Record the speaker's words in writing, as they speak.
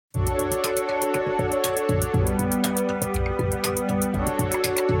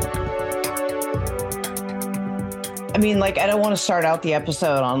mean, like, I don't want to start out the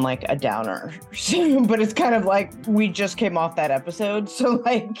episode on like a downer, but it's kind of like we just came off that episode, so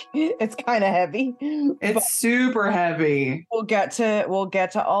like it's kind of heavy. It's super heavy. We'll get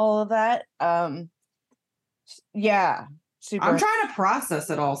to all of that. Yeah, super. I'm trying to process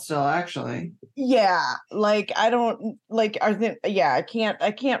it all still, actually. Yeah, like I don't like. I think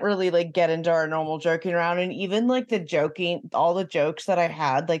I can't really like get into our normal joking around, and even like the joking, all the jokes that I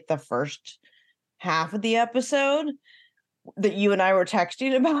had like the first half of the episode that you and I were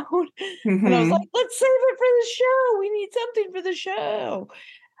texting about. And I was like, let's save it for the show. We need something for the show.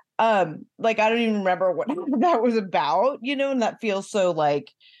 Like I don't even remember what that was about, and that feels so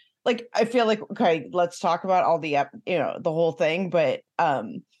like I feel like, okay, let's talk about all the the whole thing. But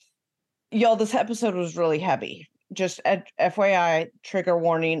y'all, this episode was really heavy. Just FYI, trigger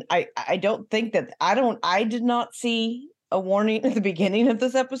warning. I don't think that I did not see a warning at the beginning of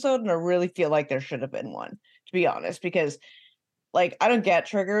this episode, and I really feel like there should have been one, to be honest, because like I don't get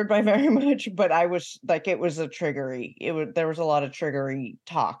triggered by very much, but I was like, it was there was a lot of triggery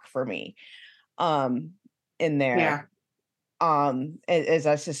talk for me in there. Yeah. As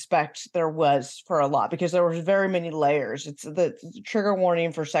I suspect there was for a lot, because there was very many layers. It's the trigger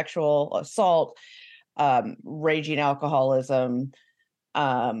warning for sexual assault, raging alcoholism,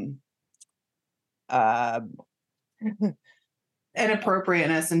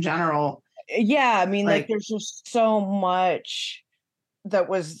 inappropriateness in general. Yeah, I mean, like there's just so much that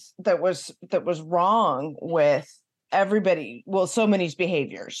was wrong with everybody. Well, so many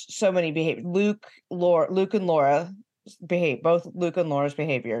behaviors. Luke and Laura both Luke and Laura's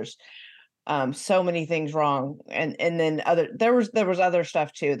behaviors. So many things wrong, and then there was other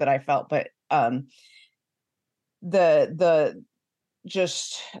stuff too that I felt, but the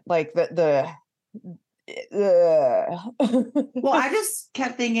just like the well, I just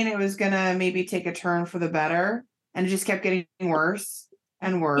kept thinking it was gonna maybe take a turn for the better, and it just kept getting worse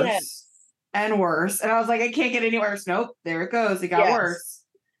and worse and worse. And I was like, I can't get any worse. Nope, there it goes. It got worse.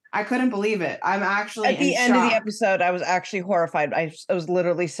 I couldn't believe it. I'm actually at the end of the episode, I was actually horrified. I was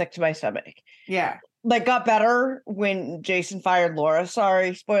literally sick to my stomach. Yeah. Like got better when Jason fired Laura.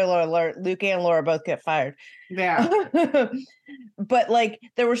 Sorry, spoiler alert, Luke and Laura both get fired. Yeah. But like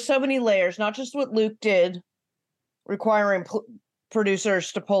there were so many layers, not just what Luke did, requiring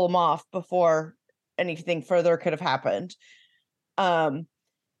producers to pull him off before anything further could have happened.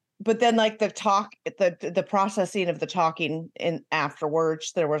 But then like the processing of the talking in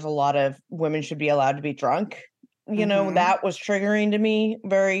afterwards, there was a lot of women should be allowed to be drunk. That was triggering to me.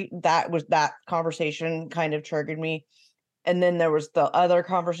 That conversation kind of triggered me. And then there was the other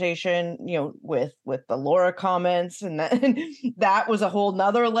conversation, with the Laura comments, and that was a whole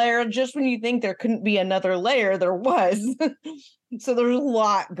nother layer. Just when you think there couldn't be another layer, there was. So there's a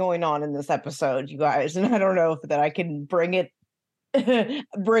lot going on in this episode, you guys. And I don't know if that I can bring up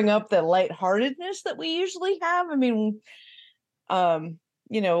the lightheartedness that we usually have. I mean, we'll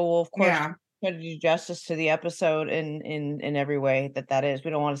of course try to do justice to the episode in every way that is.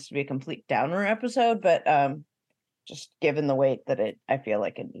 We don't want this to be a complete downer episode, but just given the weight that I feel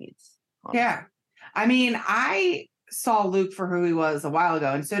like it needs. Honestly. Yeah. I mean, I saw Luke for who he was a while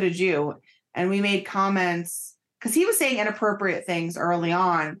ago, and so did you. And we made comments because he was saying inappropriate things early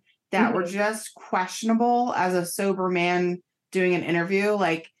on that were just questionable as a sober man doing an interview.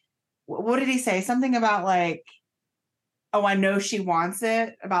 Like, what did he say? Something about like, oh, I know she wants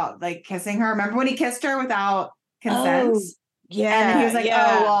it, about like kissing her. Remember when he kissed her without consent? Oh. Yeah, and he was like,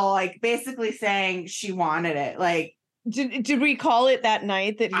 oh, well, like basically saying she wanted it. Like, did we call it that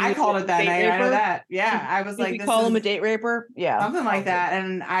night that I called it that night? I know that. Yeah, I was like, we call him a date raper. Yeah, something like that.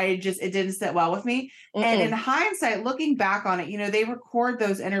 And it didn't sit well with me. And in hindsight, looking back on it, they record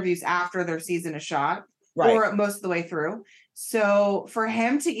those interviews after their season is shot, or most of the way through. So for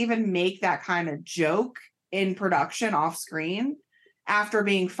him to even make that kind of joke in production off screen after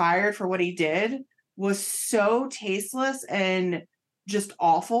being fired for what he did was so tasteless and just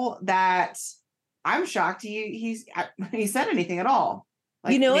awful that I'm shocked he said anything at all.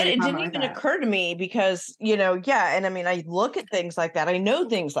 Like, it didn't even occur to me because, and I mean, I look at things like that. I know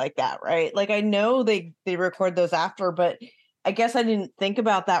things like that, right? Like I know they record those after, but I guess I didn't think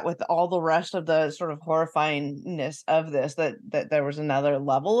about that with all the rest of the sort of horrifyingness of this, that there was another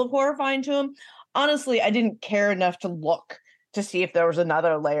level of horrifying to him. Honestly, I didn't care enough to look to see if there was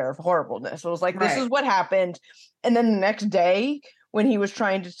another layer of horribleness. It was like, this is what happened. And then the next day when he was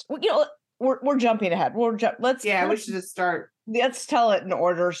trying to, we're jumping ahead. We should just start. Let's tell it in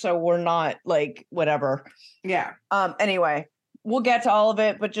order so we're not like whatever. Yeah. Anyway, we'll get to all of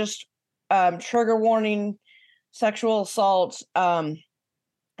it, but just trigger warning, sexual assault,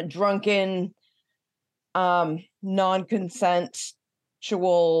 drunken, non-consent, a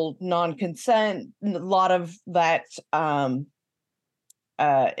lot of that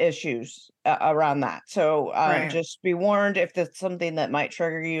issues around that. So just be warned, if that's something that might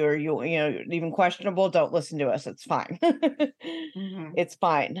trigger you, or you know, even questionable, don't listen to us. It's fine. It's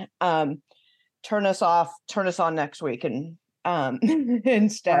fine. Turn us on next week and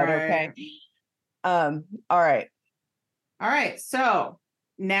instead. Okay. All right. So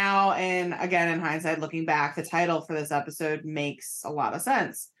now, and again, in hindsight, looking back, the title for this episode makes a lot of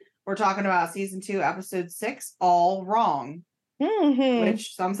sense. We're talking about season 2, episode 6, All Wrong,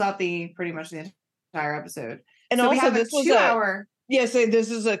 which sums up pretty much the entire episode. And so also, we have this was 2 hour. Yes,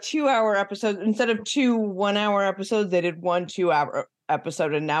 this is a 2-hour episode. Instead of 2 1-hour episodes, they did 1 2-hour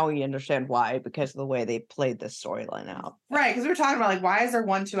episode, and now we understand why, because of the way they played this storyline out. Right, because we were talking about, like, why is there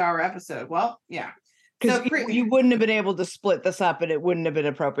 1 2-hour episode? Well, yeah. Because you wouldn't have been able to split this up, and it wouldn't have been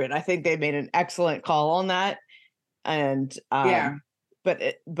appropriate. I think they made an excellent call on that. And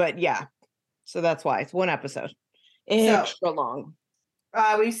but yeah. So that's why it's 1 episode. Extra long.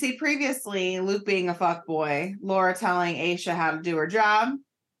 We see previously Luke being a fuckboy, Laura telling Aisha how to do her job,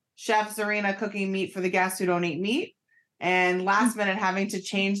 Chef Zarina cooking meat for the guests who don't eat meat, and last minute having to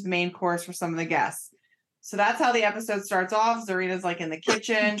change the main course for some of the guests. So that's how the episode starts off. Zarina's like in the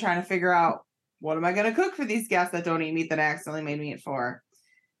kitchen trying to figure out, what am I going to cook for these guests that don't eat meat that I accidentally made meat for?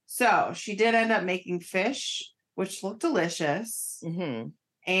 So she did end up making fish, which looked delicious.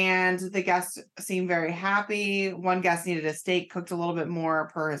 And the guests seemed very happy. One guest needed a steak cooked a little bit more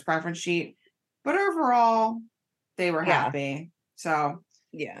per his preference sheet. But overall, they were happy. So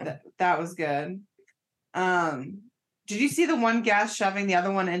that was good. Did you see the one guest shoving the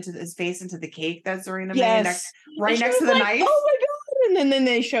other one into his face into the cake that Zarina made next to the knife? Oh my god! And then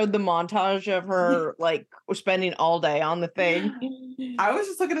they showed the montage of her like spending all day on the thing. I was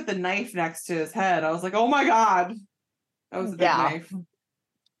just looking at the knife next to his head. I was like, oh my god, that was a big knife.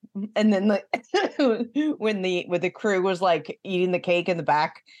 And then like when the crew was like eating the cake in the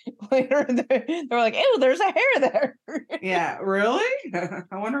back later, they were like, "Ew, there's a hair there." Yeah, really? I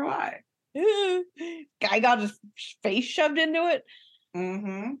wonder why. Guy got his face shoved into it.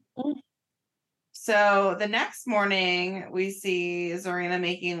 So the next morning, we see Zarina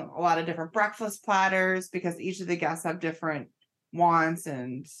making a lot of different breakfast platters because each of the guests have different wants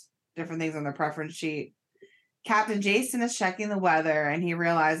and different things on their preference sheet. Captain Jason is checking the weather, and he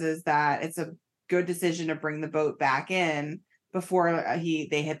realizes that it's a good decision to bring the boat back in before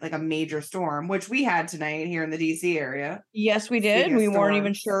they hit like a major storm, which we had tonight here in the DC area. Yes, we did. We weren't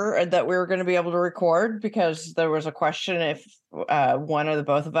even sure that we were going to be able to record because there was a question if one or the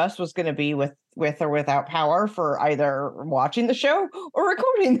both of us was going to be with or without power for either watching the show or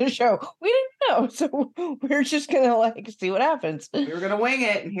recording the show. We didn't know, so we're just going to like see what happens. We were going to wing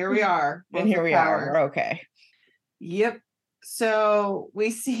it, and here we are. And here we are. Okay. Yep. So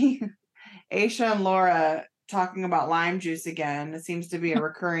we see Aisha and Laura talking about lime juice again. It seems to be a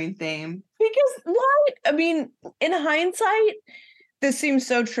recurring theme. Because I mean, in hindsight, this seems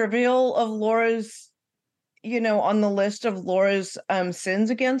so trivial of Laura's, on the list of Laura's sins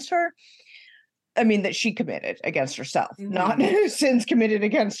against her. I mean, that she committed against herself, not sins committed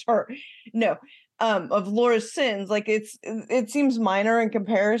against her. No, of Laura's sins. Like it seems minor in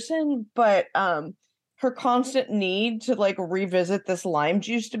comparison, but her constant need to like revisit this lime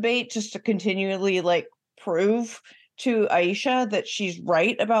juice debate just to continually like prove to Aisha that she's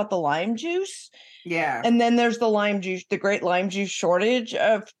right about the lime juice. Yeah. And then there's the great lime juice shortage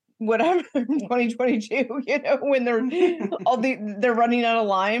of whatever 2022, when they're running out of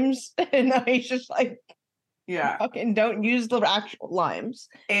limes, and Aisha's like, fucking don't use the actual limes.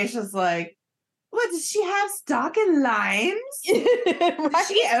 Aisha's like, what, does she have stock in limes? Does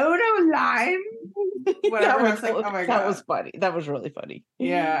she own a lime? Whatever. Oh my god, that was funny. That was really funny.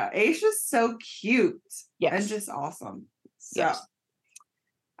 Yeah, Aisha's so cute. Yes. And just awesome. So, all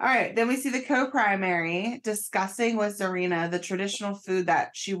right. Then we see the co-primary discussing with Zarina the traditional food that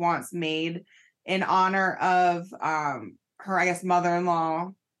she wants made in honor of her, I guess,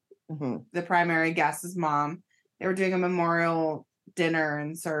 mother-in-law, the primary guest's mom. They were doing a memorial dinner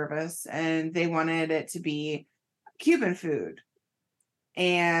and service, and they wanted it to be Cuban food.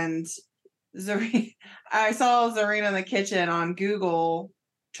 And I saw Zarina in the kitchen on Google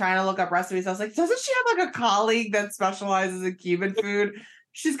trying to look up recipes. I was like, doesn't she have like a colleague that specializes in Cuban food?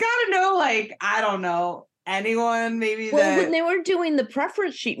 She's got to know, like, I don't know, anyone maybe. Well, when they were doing the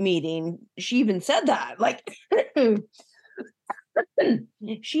preference sheet meeting, she even said that. Like,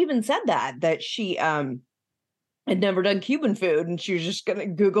 she even said that she I'd never done Cuban food, and she was just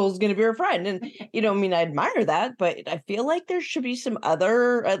Google's gonna be her friend. And I mean, I admire that, but I feel like there should be some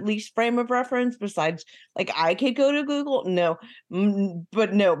other at least frame of reference besides like I could go to Google. No,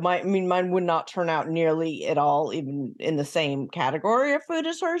 but no, mine would not turn out nearly at all, even in the same category of food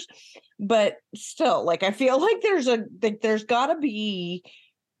as hers. But still, like I feel like there's gotta be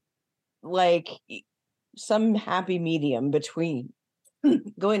like some happy medium between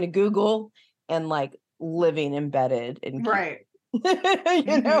going to Google and like living embedded in right.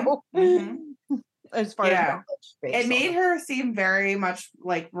 as far as it made her seem very much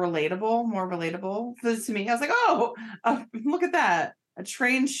like more relatable to me. I was like, oh, look at that, a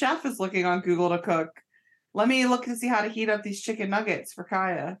trained chef is looking on Google to cook. Let me look to see how to heat up these chicken nuggets for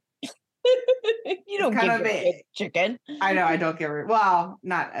Kaya. You don't give her chicken. I know, I don't give her, well,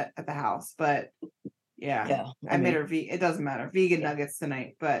 not at the house, but yeah, I made her it doesn't matter, vegan nuggets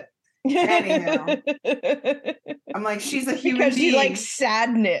tonight, but anyhow, I'm like, she's a human because being. She likes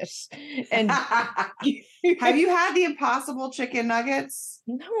sadness. And have you had the Impossible chicken nuggets?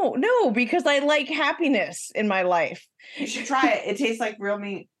 No, because I like happiness in my life. You should try it. It tastes like real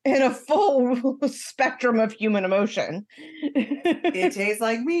meat. And a full spectrum of human emotion. It tastes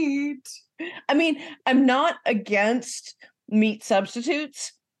like meat. I mean, I'm not against meat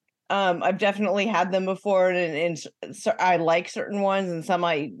substitutes. I've definitely had them before, and so I like certain ones, and some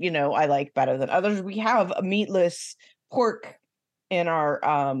I like better than others. We have a meatless pork in our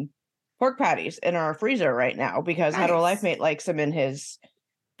pork patties in our freezer right now because Hetero Life Mate likes them in his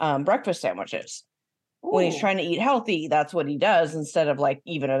breakfast sandwiches. Ooh. When he's trying to eat healthy, that's what he does instead of like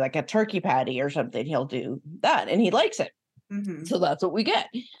even like a turkey patty or something. He'll do that, and he likes it. Mm-hmm. So that's what we get.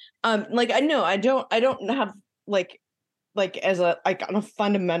 Like I know I don't have like as a like on a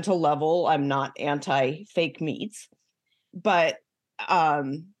fundamental level, I'm not anti fake meats, but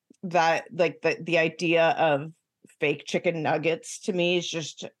that like the idea of fake chicken nuggets to me is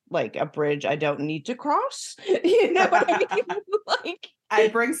just like a bridge I don't need to cross. You know what I mean? Like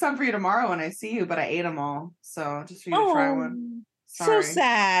I'd bring some for you tomorrow when I see you, but I ate them all, so just for you to try one. Sorry. So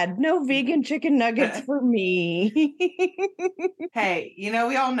sad. No vegan chicken nuggets for me. Hey,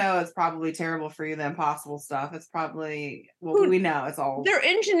 we all know it's probably terrible for you, the Impossible stuff. It's probably, we know it's all. They're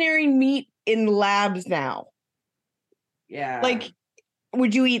engineering meat in labs now. Yeah. Like,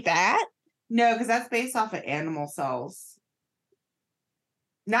 would you eat that? No, because that's based off of animal cells.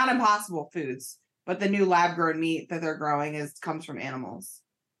 Not Impossible Foods, but the new lab-grown meat that they're growing comes from animals.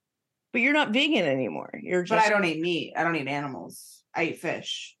 But you're not vegan anymore. You're just. But I don't eat meat. I don't eat animals. I eat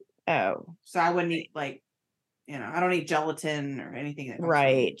fish. Oh. So I wouldn't eat I don't eat gelatin or anything.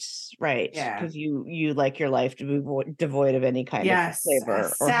 Right. Yeah. Because you like your life to be devoid of any kind of flavor.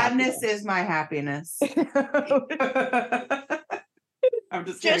 Sadness is my happiness. I'm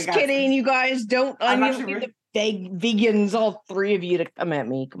just kidding, you guys. Don't the vegans, all three of you, to come at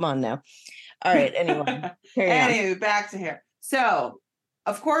me. Come on now. All right. Anyway. Anyway, back to here. So,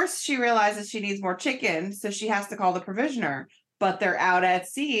 of course, she realizes she needs more chicken, so she has to call the provisioner. But they're out at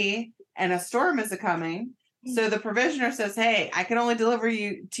sea and a storm is coming. So the provisioner says, hey, I can only deliver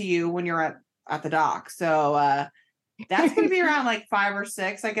to you when you're at the dock. So that's going to be around like 5 or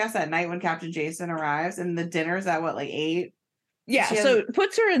 6, I guess, at night when Captain Jason arrives. And the dinner's at like 8? Yeah. So it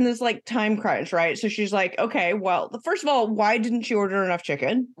puts her in this like time crunch, right? So she's like, okay, well, first of all, why didn't she order enough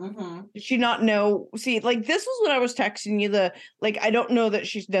chicken? Mm-hmm. Did she not know? See, like this was when I was texting you I don't know that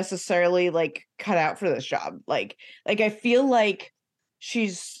she's necessarily like cut out for this job. Like I feel like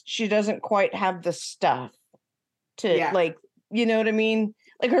she doesn't quite have the stuff to like, you know what I mean?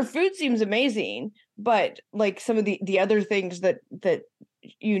 Like her food seems amazing, but like some of the other things that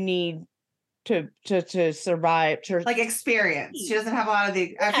you need to survive, like experience. She doesn't have a lot of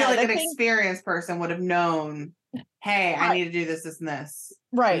I feel like an experienced person would have known, hey, I need to do this and this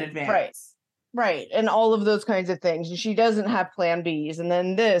in advance. Right. And all of those kinds of things. And she doesn't have plan Bs, and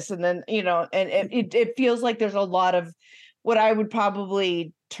then this, and then, and it feels like there's a lot of what I would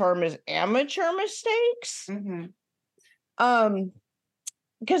probably term as amateur mistakes. Mm-hmm.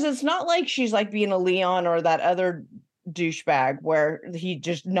 Because it's not like she's like being a Leon or that other douchebag where he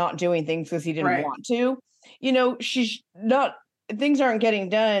just not doing things because he didn't want to. She's not, things aren't getting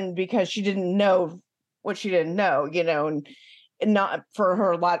done because she didn't know what she didn't know, and not for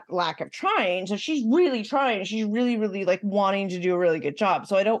her lack of trying. So she's really trying. She's really, really like wanting to do a really good job.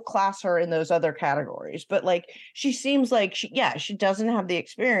 So I don't class her in those other categories, but like she seems like she doesn't have the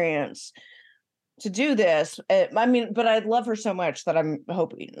experience to do this. I mean, but I love her so much that I'm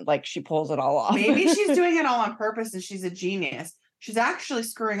hoping like she pulls it all off. Maybe she's doing it all on purpose and she's a genius. She's actually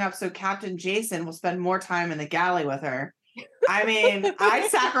screwing up so Captain Jason will spend more time in the galley with her. I mean, I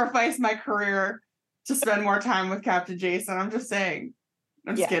sacrificed my career to spend more time with Captain Jason. I'm just saying.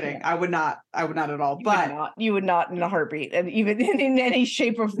 I'm just kidding. Yeah. I would not at all. You would not in a heartbeat, and even in any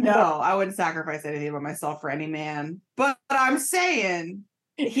shape or form. No, I wouldn't sacrifice anything about myself for any man. But I'm saying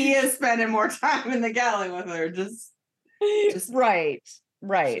he is spending more time in the galley with her. Just right.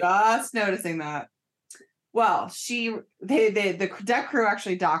 Just noticing that. Well, the deck crew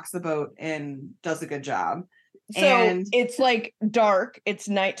actually docks the boat and does a good job. So it's like dark, it's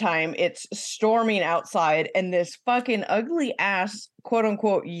nighttime, it's storming outside, and this fucking ugly ass quote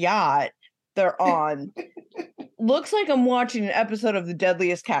unquote yacht they're on looks like I'm watching an episode of The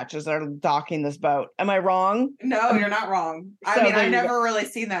Deadliest Catches. They're docking this boat. Am I wrong? No, you're not wrong. I mean, I've never really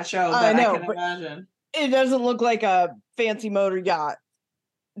seen that show, but I can imagine. It doesn't look like a fancy motor yacht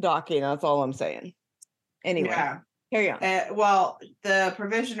docking. That's all I'm saying. Anyway, carry on. Well, the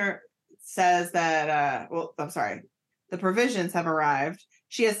provisioner says that the provisions have arrived.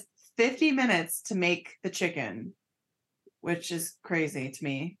 She has 50 minutes to make the chicken, which is crazy to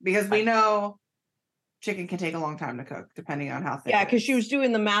me because we know chicken can take a long time to cook depending on how thick. Yeah, because she was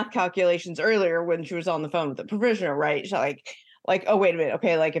doing the math calculations earlier when she was on the phone with the provisioner, right? She's like, oh, wait a minute,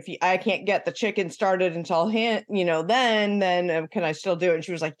 okay, like if I can't get the chicken started until then can I still do it? And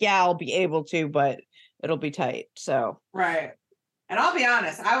she was like, yeah, I'll be able to, but it'll be tight. So right. And I'll be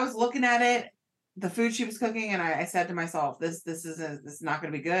honest, I was looking at it, the food she was cooking, and I said to myself, this is not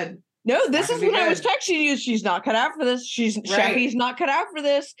going to be good. No, this is what I was texting you. She's not cut out for this. Shaggy's not cut out for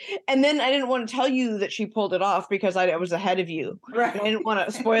this. And then I didn't want to tell you that she pulled it off because I was ahead of you. Right. I didn't want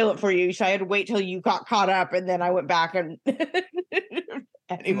to spoil it for you. So I had to wait till you got caught up. And then I went back and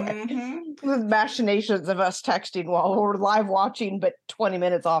anyway, the machinations of us texting while we're live watching, but 20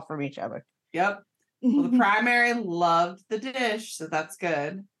 minutes off from each other. Yep. Well, the primary loved the dish, so that's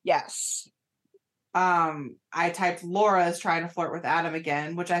good. Yes. I typed Laura is trying to flirt with Adam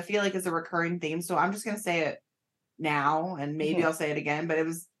again, which I feel like is a recurring theme. So I'm just going to say it now and maybe I'll say it again, but it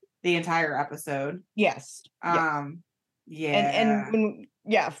was the entire episode. Yes. Yeah. And when,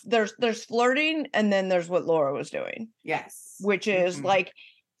 there's flirting and then there's what Laura was doing. Yes. Which is like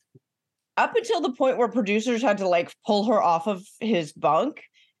up until the point where producers had to like pull her off of his bunk,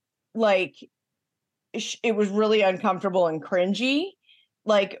 like it was really uncomfortable and cringy.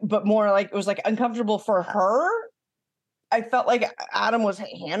 Like, but more like it was like uncomfortable for her. I felt like Adam was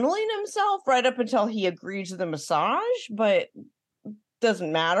handling himself right up until he agreed to the massage, but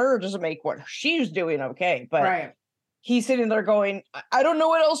doesn't matter or doesn't make what she's doing okay. But he's sitting there going, I don't know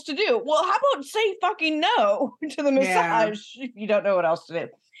what else to do. Well, how about say fucking no to the massage if you don't know what else to do?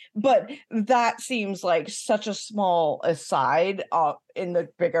 But that seems like such a small aside in the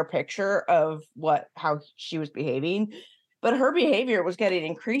bigger picture of how she was behaving. But her behavior was getting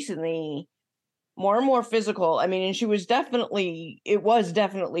increasingly more and more physical. I mean, and it was definitely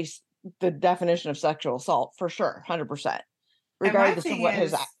the definition of sexual assault for sure, 100%, regardless of what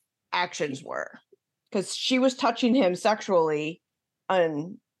his actions were. Because she was touching him sexually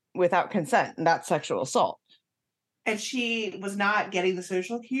without consent, and that's sexual assault. And she was not getting the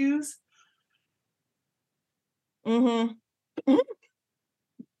social cues. Mm-hmm.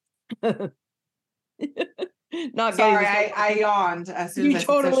 Not sorry, I yawned as soon as you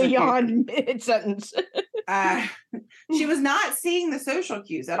totally yawned mid-sentence. She was not seeing the social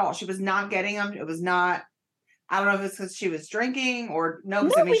cues at all. She was not getting them. It was not. I don't know if it's because she was drinking or no.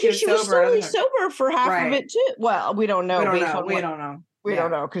 No, because she was totally sober for half of it too. Well, we don't know. We don't know. We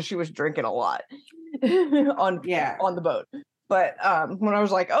don't know because she was drinking a lot on the boat. But when I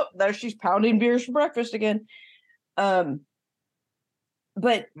was like, oh, there she's pounding beers for breakfast again.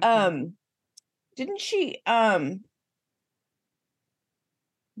 Didn't she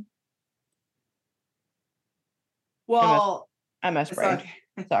well MS brain.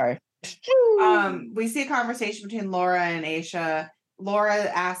 Sorry. We see a conversation between Laura and Aisha. Laura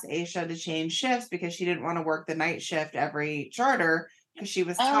asked Aisha to change shifts because she didn't want to work the night shift every charter because she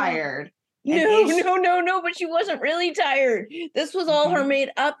was tired. No, but she wasn't really tired. This was all her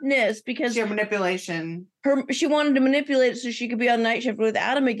made upness because she had manipulation. She wanted to manipulate it so she could be on night shift with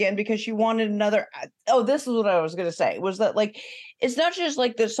Adam again because she wanted another. Oh, this is what I was gonna say was that like it's not just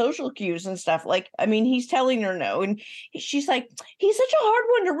like the social cues and stuff. Like, I mean, he's telling her no, and she's like, he's such a hard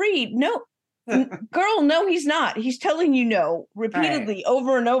one to read. No, girl, no, he's not. He's telling you no repeatedly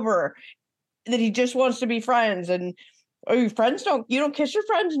over and over that he just wants to be friends and. Oh, your friends you don't kiss your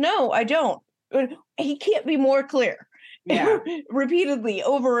friends? No, I don't. He can't be more clear. Yeah. Repeatedly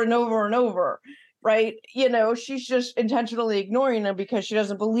over and over and over. Right. You know, she's just intentionally ignoring him because she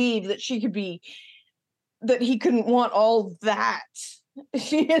doesn't believe that that he couldn't want all that.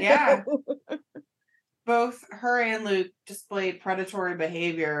 Yeah. both her and Luke displayed predatory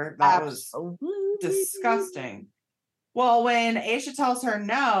behavior that was Absolutely disgusting. Well, when Aisha tells her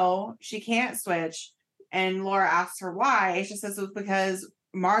no, she can't switch, and Laura asks her why, Aisha says it was because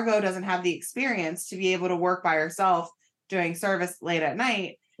Margot doesn't have the experience to be able to work by herself doing service late at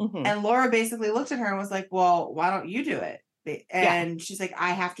night. Mm-hmm. And Laura basically looked at her and was like, well, why don't you do it? And yeah. she's like, I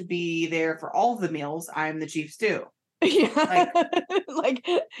have to be there for all of the meals. I'm the chief stew. Yeah. Like,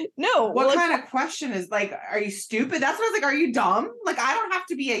 no. What kind of question is like, are you stupid? That's what I was like, are you dumb? Like, I don't have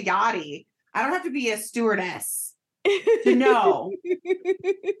to be a yachty. I don't have to be a stewardess to know.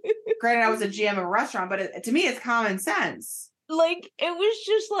 Granted, I was a GM of a restaurant, but to me, it's common sense. Like, it was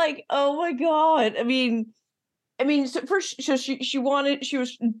just like, oh my God. I mean, so first, so she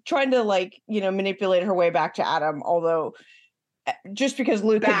was trying to like, manipulate her way back to Adam, although just because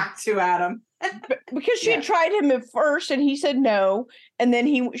Luke to Adam. because she had tried him at first and he said no, and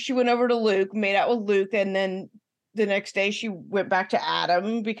then she went over to Luke, made out with Luke, and then the next day she went back to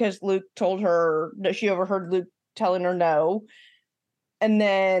Adam because Luke told her that she overheard Luke telling her no, and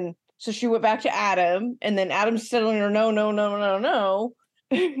then so she went back to Adam, and then Adam's telling her no, no, no, no, no,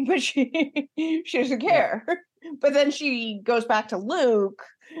 but she doesn't care. But then she goes back to Luke,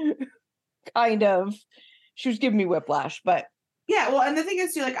 kind of. She was giving me whiplash, but yeah, well, and the thing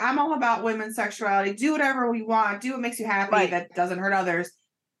is, too, like, I'm all about women's sexuality. Do whatever we want. Do what makes you happy. Right. That doesn't hurt others.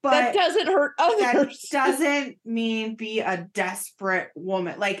 But that doesn't hurt others. That doesn't mean be a desperate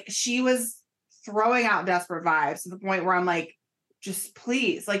woman. Like, she was throwing out desperate vibes to the point where I'm like, just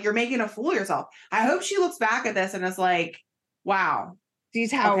please, like, you're making a fool of yourself. I hope she looks back at this and is like, wow.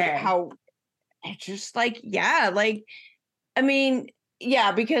 Sees how just like, yeah, like, I mean,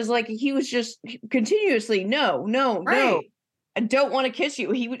 yeah, because like he was just continuously no, I don't want to kiss you.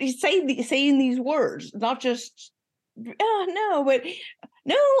 He's saying these words, not just no, but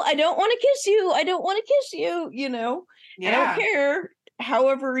no, I don't want to kiss you. I don't want to kiss you. Yeah. I don't care.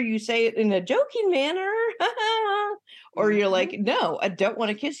 However, you say it in a joking manner, or you're like, no, I don't want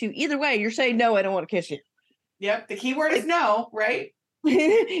to kiss you. Either way, you're saying no, I don't want to kiss you. Yep, the key word is no, right?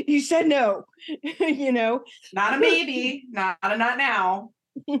 You said no. Not a maybe, not a not now.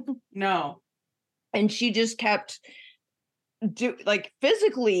 No. And she just kept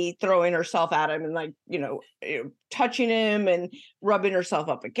physically throwing herself at him and like, touching him and rubbing herself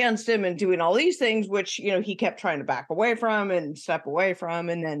up against him and doing all these things, which, he kept trying to back away from and step away from.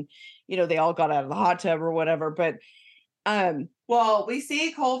 And then, they all got out of the hot tub or whatever. But, well, we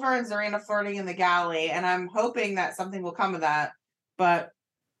see Culver and Zarina flirting in the galley, and I'm hoping that something will come of that. But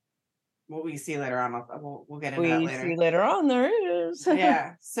what we see later on, we'll get into that later. We see later on there is.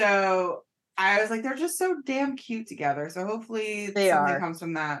 Yeah. So I was like, they're just so damn cute together. So hopefully something comes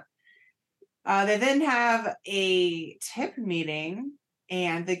from that. They then have a tip meeting,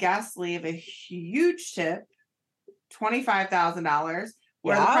 and the guests leave a huge tip, $25,000.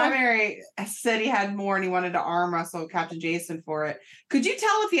 Where the primary said he had more and he wanted to arm wrestle Captain Jason for it. Could you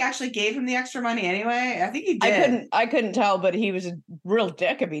tell if he actually gave him the extra money anyway? I think he did. I couldn't tell, but he was a real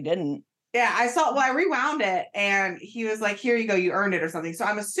dick if he didn't. Yeah, I rewound it and he was like, here you go, you earned it or something. So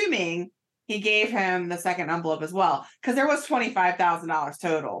I'm assuming he gave him the second envelope as well, because there was $25,000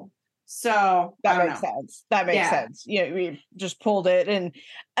 total. So that makes sense. That makes sense. We just pulled it. And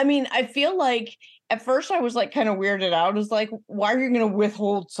I mean, I feel like at first I was like kind of weirded out. It's like, why are you going to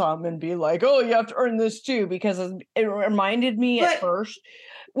withhold some and be like, oh, you have to earn this too? Because it reminded me at first.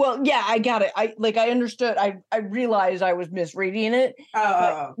 Well, yeah, I got it. I understood. I realized I was misreading it.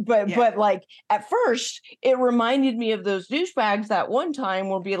 But like at first it reminded me of those douchebags that one time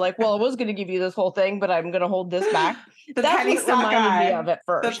will be like, well, I was going to give you this whole thing, but I'm going to hold this back. That's penny what stock reminded guy. Me of at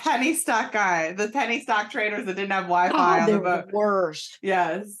first. The penny stock guy, the penny stock traders that didn't have Wi-Fi on the boat. The worst.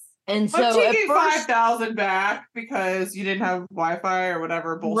 Yes. And so I'm taking 5,000 back because you didn't have Wi-Fi or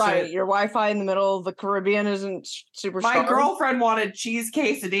whatever bullshit. Right, your Wi-Fi in the middle of the Caribbean isn't super strong. My girlfriend wanted cheese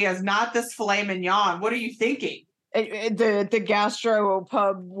quesadillas, not this filet mignon. What are you thinking? The gastro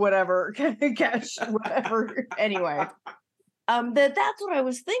pub, whatever, whatever. Anyway, that's what I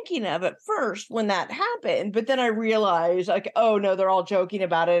was thinking of at first when that happened. But then I realized, like, oh no, they're all joking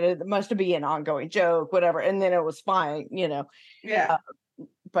about it. It must be an ongoing joke, whatever. And then it was fine, Yeah.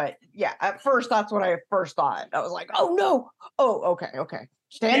 But yeah, at first, that's what I first thought. I was like, oh no. Oh, okay.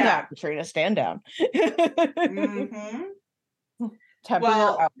 Stand down, Katrina, stand down. Temper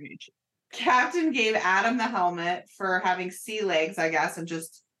your outrage. Captain gave Adam the helmet for having sea legs, I guess, and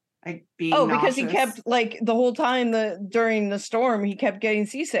just like being because he kept like the whole time during the storm, he kept getting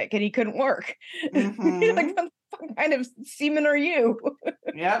seasick and he couldn't work. You're like, what kind of seaman are you?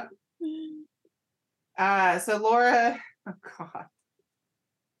 Yep. So Laura, oh God.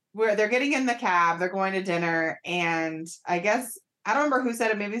 where they're getting in the cab, they're going to dinner, and I guess I don't remember who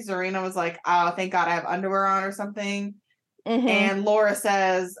said it. Maybe Zarina was like, "Oh, thank God I have underwear on" or something. And Laura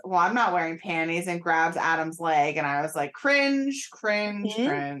says, "Well, I'm not wearing panties," and grabs Adam's leg, and I was like, "Cringe, cringe,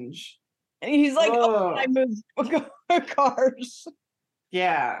 cringe." And he's like, "Oh, I moved cars."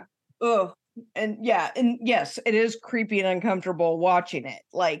 Yeah. Oh, and yes, it is creepy and uncomfortable watching it.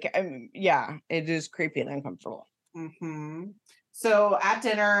 Like, I mean, yeah, it is creepy and uncomfortable. So at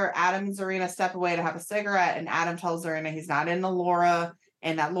dinner, Adam and Zarina step away to have a cigarette, and Adam tells Zarina he's not into Laura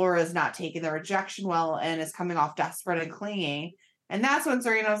and that Laura is not taking the rejection well and is coming off desperate and clingy. And that's when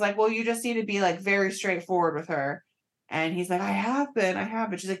Zarina was like, "Well, you just need to be like very straightforward with her." And he's like, I have been.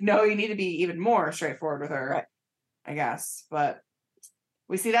 She's like, "No, you need to be even more straightforward with her." Right. I guess. But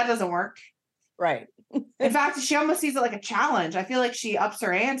we see that doesn't work. Right. In fact, she almost sees it like a challenge. I feel like she ups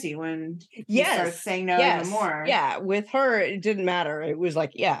her ante when he starts saying no even more. Yeah, with her, it didn't matter. It was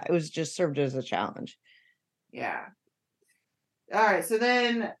like, yeah, it was just served as a challenge. Yeah. All right. So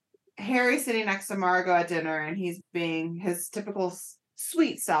then Harry's sitting next to Margot at dinner, and he's being his typical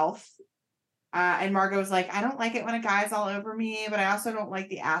sweet self. And Margot's like, "I don't like it when a guy's all over me, but I also don't like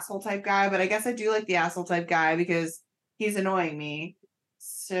the asshole type guy. But I guess I do like the asshole type guy because he's annoying me."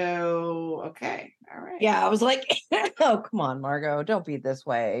 So, okay. All right. Yeah, I was like, "Oh, come on, Margot. Don't be this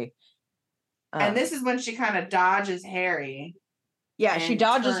way." And this is when she kind of dodges Harry. Yeah, she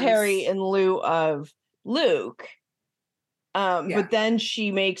dodges Harry in lieu of Luke. But then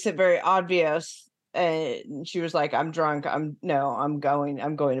she makes it very obvious, and she was like, "I'm drunk. I'm going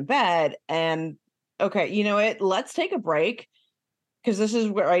to bed." And okay, you know what? Let's take a break, because this is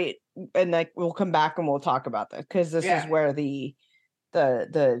where and like we'll come back and we'll talk about this, because this is where the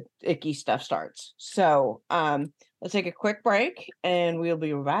icky stuff starts. So let's take a quick break and we'll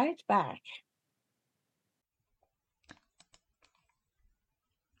be right back.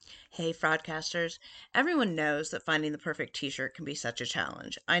 Hey, fraudcasters. Everyone knows that finding the perfect t-shirt can be such a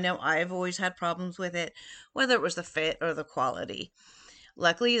challenge. I know I've always had problems with it, whether it was the fit or the quality.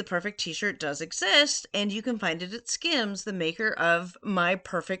 Luckily, the perfect t-shirt does exist, and you can find it at Skims, the maker of my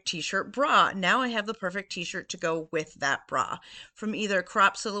perfect t-shirt bra. Now I have the perfect t-shirt to go with that bra. From either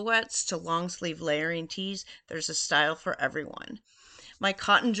crop silhouettes to long sleeve layering tees, there's a style for everyone. My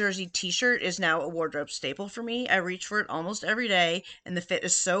cotton jersey t-shirt is now a wardrobe staple for me. I reach for it almost every day, and the fit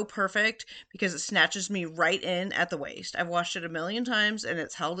is so perfect because it snatches me right in at the waist. I've washed it a million times, and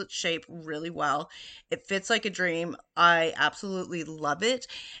it's held its shape really well. It fits like a dream. I absolutely love it.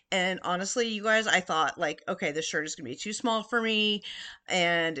 And honestly, you guys, I thought like, okay, this shirt is going to be too small for me,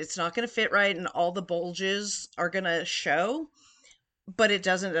 and it's not going to fit right, and all the bulges are going to show. But it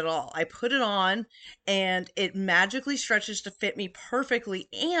doesn't at all. I put it on and it magically stretches to fit me perfectly,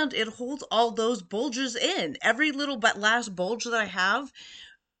 and it holds all those bulges in. Every little but last bulge that I have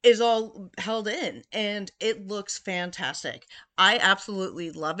is all held in, and it looks fantastic. I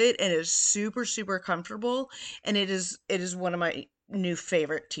absolutely love it, and it is super, super comfortable, and it is one of my new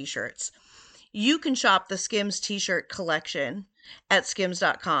favorite t-shirts. You can shop the Skims t-shirt collection at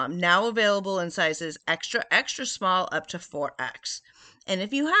skims.com, now available in sizes extra, extra small up to 4X. And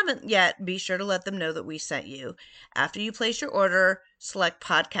if you haven't yet, be sure to let them know that we sent you. After you place your order, select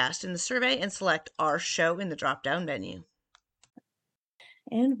podcast in the survey and select our show in the drop-down menu.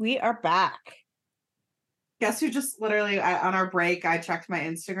 And we are back. Guess who just literally, on our break, I checked my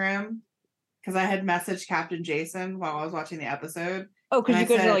Instagram because I had messaged Captain Jason while I was watching the episode. Oh, because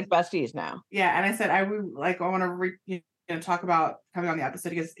you guys are like besties now. Yeah, and I said I want to talk about coming on the episode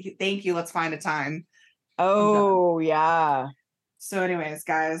because thank you. Let's find a time. Oh yeah. So, anyways,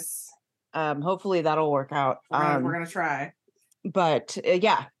 guys, hopefully that'll work out. We're gonna try. But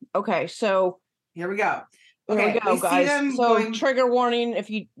yeah, okay. So here we go. Okay, we guys. So trigger warning: if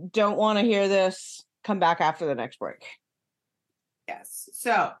you don't want to hear this, come back after the next break. Yes.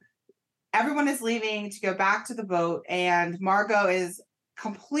 So everyone is leaving to go back to the boat, and Margot is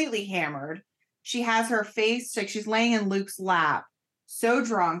completely hammered. She has her face, like she's laying in Luke's lap, so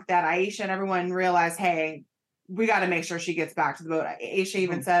drunk that Aisha and everyone realize, hey, we got to make sure she gets back to the boat. Aisha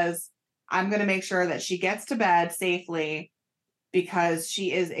even says, I'm going to make sure that she gets to bed safely because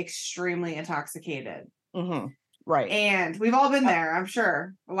she is extremely intoxicated. Right. And we've all been there, I'm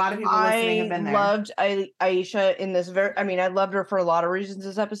sure. A lot of people listening have been there. I loved Aisha in this I loved her for a lot of reasons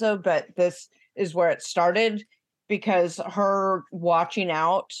this episode, but this is where it started because her watching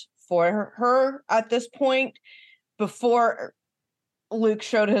out for her at this point before Luke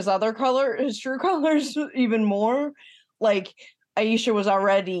showed his true colors even more. Like Aisha was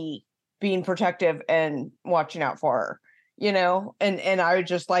already being protective and watching out for her. You know, and I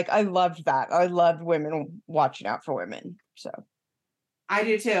just I loved that. I loved women watching out for women. So I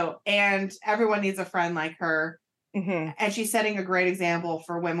do too. And everyone needs a friend like her. Mm-hmm. And she's setting a great example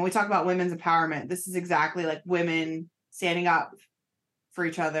for women. We talk about women's empowerment. This is exactly like women standing up for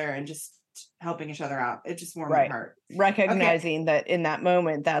each other and just helping each other out. It just warmed my heart. Recognizing that in that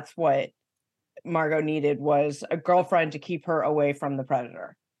moment, that's what Margot needed, was a girlfriend to keep her away from the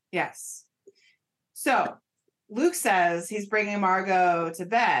predator. Yes. So Luke says he's bringing Margot to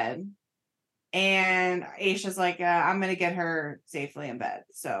bed, and Aisha's like, I'm going to get her safely in bed.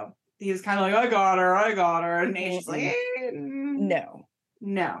 So he was kind of like, I got her. And Aisha's like,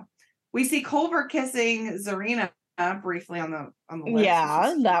 no. We see Culver kissing Zarina briefly on the lips.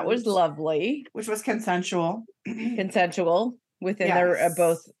 Yeah, that was lovely. Which was consensual. Consensual within their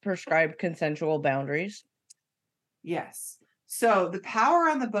both prescribed consensual boundaries. Yes. So the power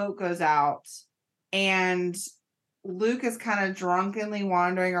on the boat goes out, and Luke is kind of drunkenly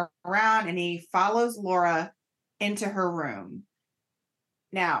wandering around, and he follows Laura into her room.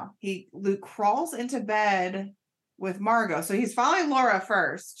 Now, Luke crawls into bed with Margot. So he's following Laura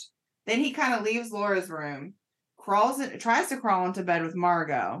first. Then he kind of leaves Laura's room, tries to crawl into bed with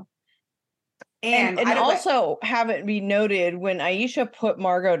Margot. And also have it be noted, when Aisha put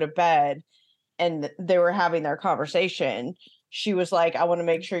Margot to bed and they were having their conversation, she was like, I want to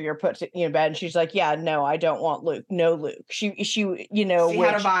make sure you're put to bed. And she's like, yeah, no, I don't want Luke. No, Luke. She had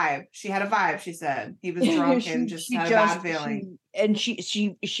a vibe. She had a vibe. She said he was drunk and just had a bad feeling.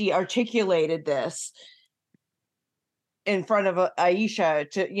 She articulated this in front of Aisha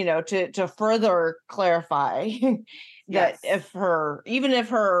to further clarify that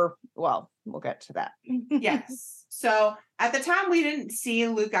we'll get to that. Yes. So at the time, we didn't see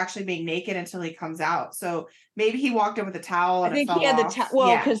Luke actually being naked until he comes out. So maybe he walked in with a towel and I think he had the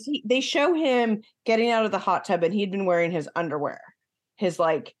towel. Because they show him getting out of the hot tub, and he'd been wearing his underwear, his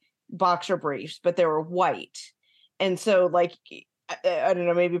like boxer briefs, but they were white. And so like, I don't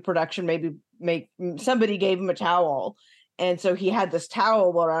know, maybe production, somebody gave him a towel. And so he had this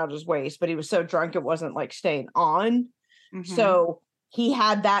towel around his waist, but he was so drunk it wasn't like staying on. Mm-hmm. So he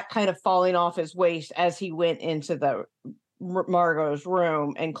had that kind of falling off his waist as he went into the Margot's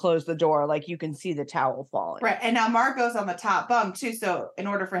room and closed the door. Like you can see the towel falling. Right. And now Margot's on the top bunk too. So in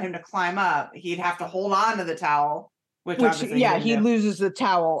order for him to climb up, he'd have to hold on to the towel. Which he loses the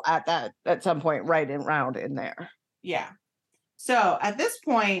towel at some point right around in there. Yeah. So at this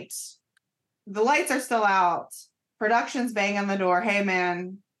point, the lights are still out. Production's banging on the door. Hey,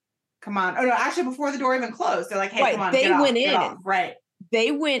 man, come on. Oh, no, actually, before the door even closed, they're like, hey, come on, they went in. Right.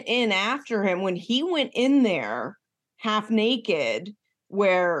 They went in after him when he went in there half naked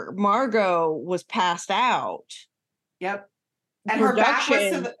where Margot was passed out. Yep. And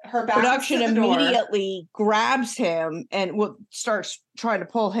production immediately grabs him and starts trying to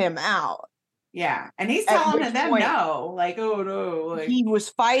pull him out. Yeah. And he's telling them no, like, oh no. Like, he was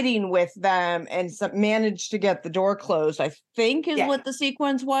fighting with them and managed to get the door closed, I think is what the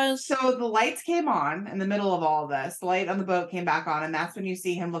sequence was. So the lights came on in the middle of all this. The light on the boat came back on, and that's when you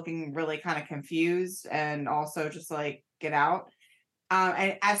see him looking really kind of confused and also just like, get out.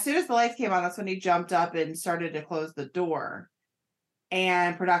 And as soon as the lights came on, that's when he jumped up and started to close the door.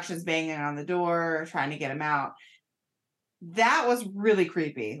 And production's banging on the door, trying to get him out. That was really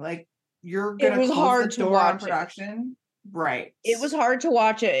creepy. Like, you're gonna close hard the door on production, right? It was hard to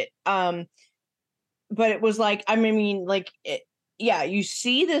watch it, but it was like, you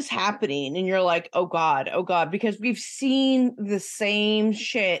see this happening, and you're like, oh god, because we've seen the same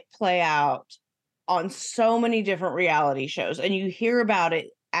shit play out on so many different reality shows, and you hear about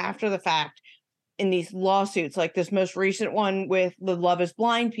it after the fact in these lawsuits, like this most recent one with the Love is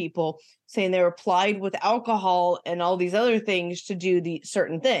Blind people saying they were plied with alcohol and all these other things to do the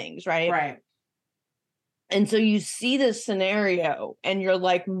certain things, right? Right. And so you see this scenario and you're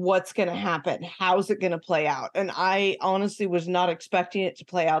like, what's going to happen? How's it going to play out? And I honestly was not expecting it to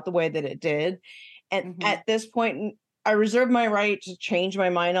play out the way that it did. And at this point, I reserve my right to change my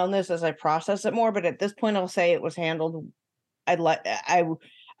mind on this as I process it more. But at this point, I'll say it was handled.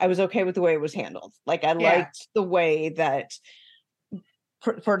 I was okay with the way it was handled. Like I liked the way that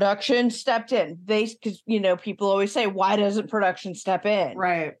production stepped in. Because people always say, why doesn't production step in?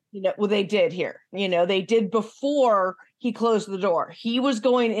 Right. Well, they did here. They did before he closed the door. He was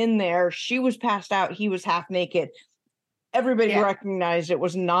going in there. She was passed out. He was half naked. Everybody recognized it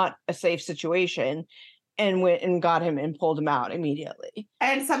was not a safe situation, and went and got him and pulled him out immediately.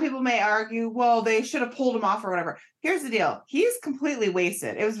 And some people may argue, well, they should have pulled him off or whatever. Here's the deal. He's completely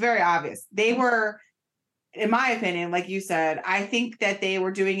wasted. It was very obvious. They were in my opinion, like you said, I think that they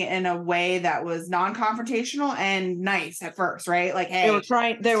were doing it in a way that was non-confrontational and nice at first, right? Like, hey, they were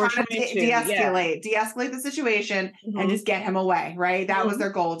trying to de-escalate the situation and just get him away, right? That was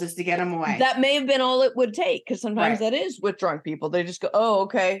their goal, just to get him away. That may have been all it would take, because sometimes that is with drunk people. They just go, oh,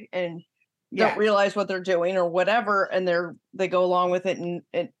 okay, and don't realize what they're doing or whatever, and they go along with it, and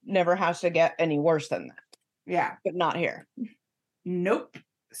it never has to get any worse than that. Yeah. But not here. Nope.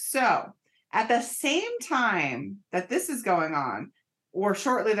 So at the same time that this is going on, or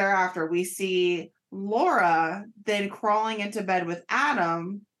shortly thereafter, we see Laura then crawling into bed with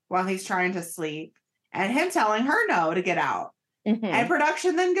Adam while he's trying to sleep, and him telling her no to get out. And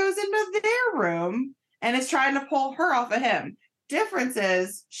production then goes into their room and is trying to pull her off of him. Difference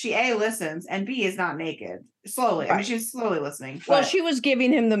is she A, listens, and B, is not naked. Slowly. Right. I mean, she's slowly listening. Well, she was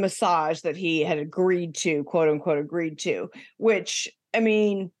giving him the massage that he had agreed to, quote unquote, agreed to, which, I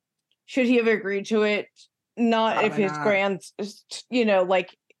mean, should he have agreed to it? Not Probably if his grand,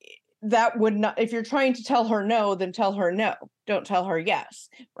 like that would not, if you're trying to tell her no, then tell her no. Don't tell her yes,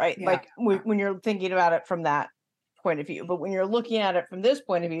 right? Yeah. Like when you're thinking about it from that point of view. But when you're looking at it from this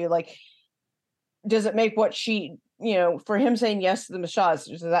point of view, like, does it make what she, for him saying yes to the massage,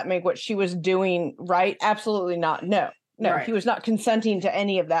 does that make what she was doing right? Absolutely not. No, right. He was not consenting to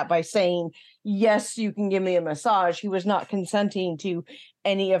any of that by saying, yes, you can give me a massage. He was not consenting to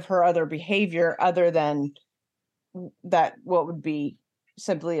any of her other behavior other than that, what would be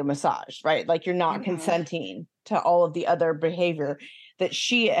simply a massage, right? Like, you're not consenting to all of the other behavior that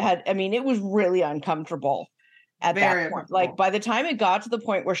she had. I mean, it was really uncomfortable. At that point, like, by the time it got to the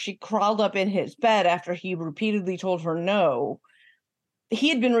point where she crawled up in his bed after he repeatedly told her no, he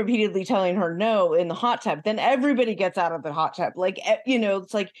had been repeatedly telling her no in the hot tub. Then everybody gets out of the hot tub. Like,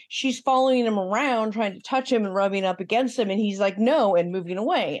 it's like she's following him around, trying to touch him and rubbing up against him. And he's like, no, and moving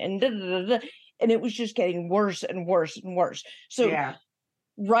away. And and it was just getting worse and worse and worse. So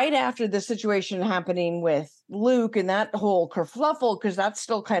right after the situation happening with Luke and that whole kerfluffle, because that's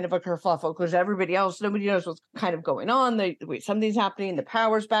still kind of a kerfluffle, because nobody knows what's kind of going on. Wait, something's happening, the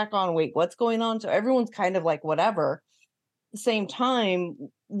power's back on, wait, what's going on? So everyone's kind of like, whatever. At the same time,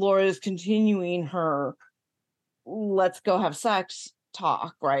 Laura's continuing her let's go have sex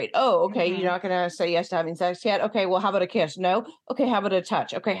talk, right? Oh, okay, you're not gonna say yes to having sex yet? Okay, well, how about a kiss? No? Okay, how about a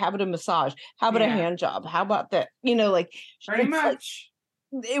touch? Okay, how about a massage? How about a hand job? How about that? Like, pretty much.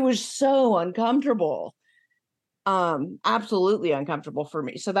 It was so uncomfortable, absolutely uncomfortable for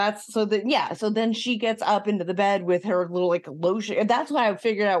me. So then she gets up into the bed with her little like lotion, and that's what I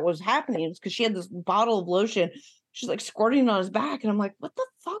figured out was happening, is because she had this bottle of lotion. She's like squirting on his back, and I'm like, what the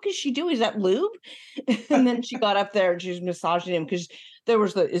fuck is she doing? Is that lube? And then she got up there and she was massaging him, because there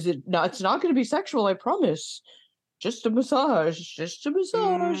was it's not going to be sexual, I promise, just a massage,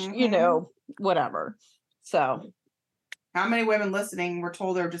 whatever. So how many women listening were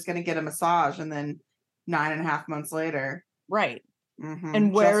told they're just going to get a massage, and then 9.5 months later. Right.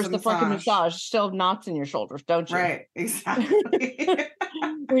 And where's the fucking massage? Still have knots in your shoulders, don't you? Right. Exactly.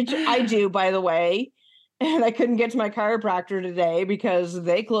 Which I do, by the way. And I couldn't get to my chiropractor today because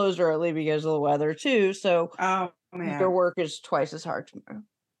they closed early because of the weather too. So their work is twice as hard tomorrow.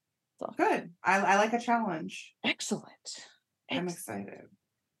 So. Good. I like a challenge. Excellent. I'm excited.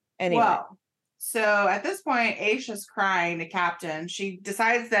 Anyway. Well, so at this point, Aisha's crying to Captain. She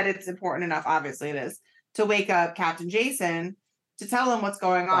decides that it's important enough, obviously it is, to wake up Captain Jason to tell him what's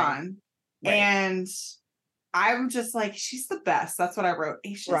going on. Right. And I'm just like, she's the best. That's what I wrote.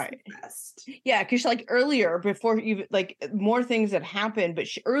 Aisha's the best. Yeah, because like earlier, before you like more things had happened, but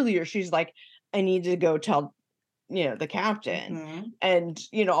earlier she's like, I need to go tell the captain, and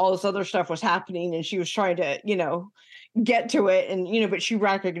all this other stuff was happening, and she was trying to get to it, and but she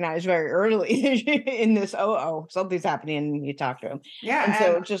recognized very early in this something's happening, and you talk to him. And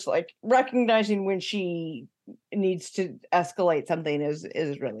so just like recognizing when she needs to escalate something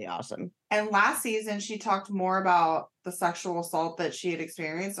is really awesome. And last season she talked more about the sexual assault that she had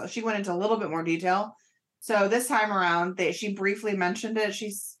experienced, so she went into a little bit more detail. So this time around she briefly mentioned it.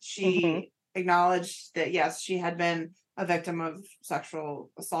 She acknowledged that yes, she had been a victim of sexual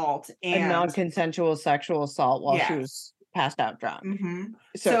assault and a non-consensual sexual assault while she was passed out drunk.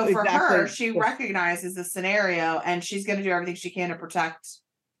 So for her, she recognizes the scenario, and she's going to do everything she can to protect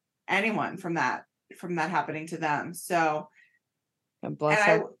anyone from that happening to them. So and bless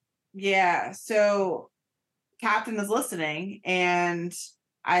her. So Captain is listening, and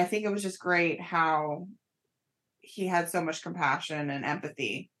I think it was just great how he had so much compassion and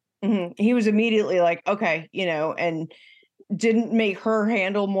empathy. He was immediately like, okay, and didn't make her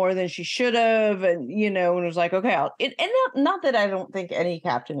handle more than she should have, and and was like, okay, not that I don't think any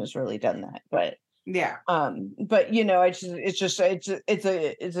captain has really done that, but Yeah. But you know, it's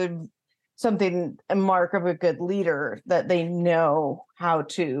a something, a mark of a good leader, that they know how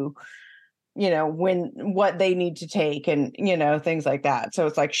to, you know, when what they need to take, and you know, things like that. So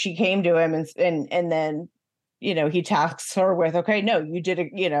it's like she came to him, and then, you know, he tasks her with, okay, no, you did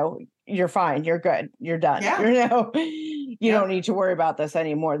it, you know, you're fine, you're good, you're done. Yeah. You know, you don't need to worry about this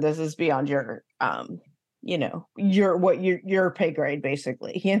anymore. This is beyond your you know, your pay grade,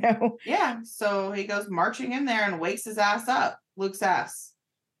 basically, you know. Yeah. So he goes marching in there and wakes his ass up, Luke's ass.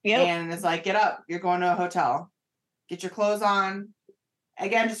 Yep. And is like, get up, you're going to a hotel. Get your clothes on.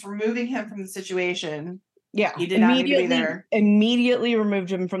 Again, just removing him from the situation. Yeah, He did not need to be there. Immediately removed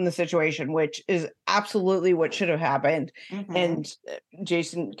him from the situation, which is absolutely what should have happened. Mm-hmm. And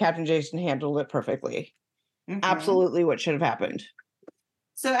Captain Jason handled it perfectly. Mm-hmm. Absolutely what should have happened.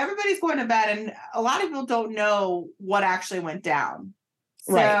 So everybody's going to bed, and a lot of people don't know what actually went down.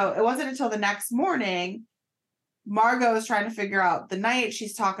 So it wasn't until the next morning, Margot is trying to figure out the night.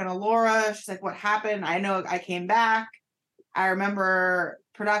 She's talking to Laura. She's like, what happened? I know I came back. I remember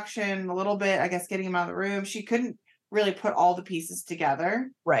production a little bit, I guess, getting him out of the room. She couldn't really put all the pieces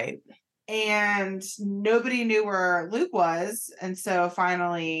together. Right. And nobody knew where Luke was. And so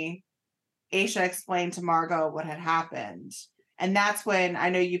finally, Aisha explained to Margot what had happened. And that's when, I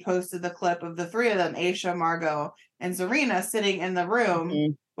know you posted the clip of the three of them, Aisha, Margot, and Zarina, sitting in the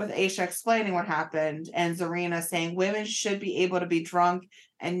room with Aisha explaining what happened, and Zarina saying women should be able to be drunk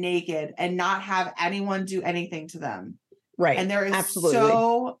and naked and not have anyone do anything to them. Right. And there is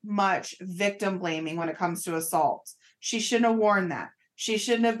so much victim blaming when it comes to assault. She shouldn't have worn that. She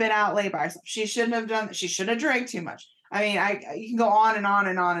shouldn't have been out late by herself. She shouldn't have done that. She shouldn't have drank too much. I mean, you can go on and on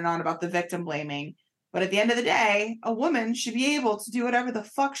and on and on about the victim blaming. But at the end of the day, a woman should be able to do whatever the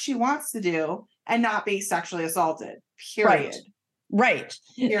fuck she wants to do and not be sexually assaulted. Period. Right.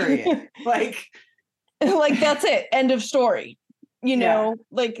 Period. like that's it. End of story. You know,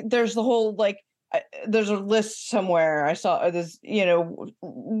 like there's the whole, like, there's a list somewhere I saw this, you know,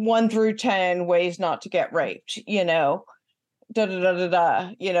 1 through 10 ways not to get raped, you know, you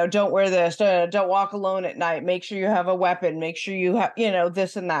know, don't wear this, don't walk alone at night, make sure you have a weapon, make sure you have, you know,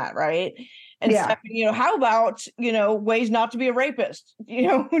 this and that, right? And you know, how about, you know, ways not to be a rapist, you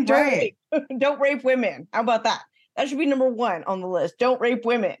know, don't rape women. How about that? That should be number 1 on the list. Don't rape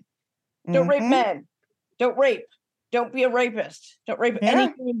women. Don't rape men. Don't rape. Don't be a rapist. Don't rape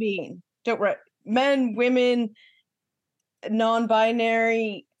any human being. Don't rape men, women,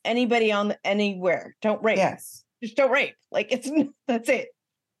 non-binary, anybody on anywhere. Don't rape. Yes. Just don't rape. Like, that's it.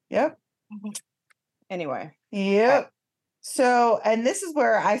 Yep. Anyway. Yep. So, and this is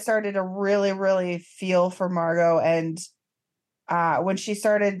where I started to really, really feel for Margot. And when she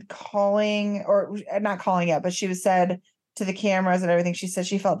started calling, or not calling yet, but she was said to the cameras and everything, she said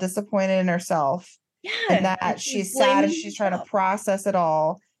she felt disappointed in herself. Yeah. And that she's sad and she's trying to process it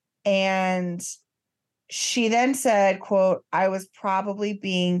all. And she then said, quote, I was probably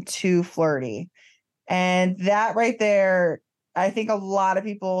being too flirty. And that right there, I think a lot of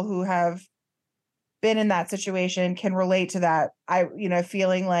people who have been in that situation can relate to that. You know,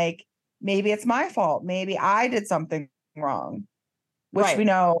 feeling like maybe it's my fault. Maybe I did something wrong, which we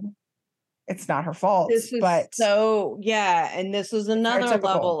know it's not her fault. But so, yeah. And this is another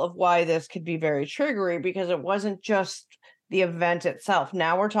level of why this could be very triggery, because it wasn't just the event itself.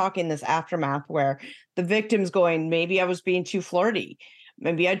 Now we're talking this aftermath where the victim's going, maybe I was being too flirty.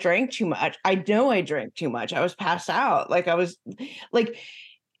 Maybe I drank too much. I know I drank too much. I was passed out. Like I was like,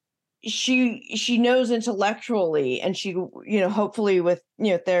 she knows intellectually, and she, you know, hopefully with,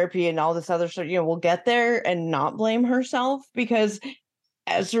 you know, therapy and all this other stuff, you know, will get there and not blame herself, because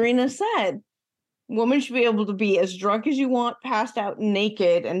as Serena said, woman should be able to be as drunk as you want, passed out,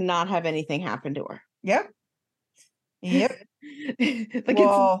 naked, and not have anything happen to her. Yep. Like,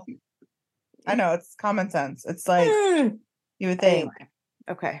 well, I know it's common sense. It's like you would think. Anyway.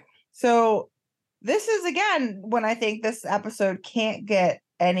 Okay. So this is, again, when I think this episode can't get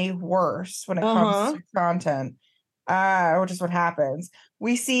any worse when it comes to content, or just what happens.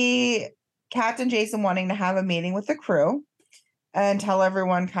 We see Captain Jason wanting to have a meeting with the crew and tell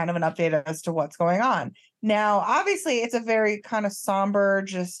everyone kind of an update as to what's going on. Now, obviously, it's a very kind of somber,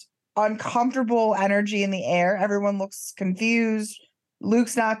 just uncomfortable energy in the air. Everyone looks confused.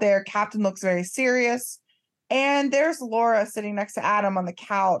 Luke's not there. Captain looks very serious. And there's Laura sitting next to Adam on the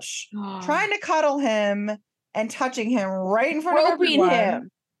couch, trying to cuddle him and touching him right in front of everyone. Roping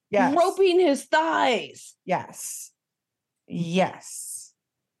him. Yes. Roping his thighs. Yes. Yes.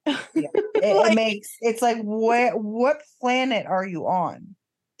 Yeah. It makes, it's like, what planet are you on?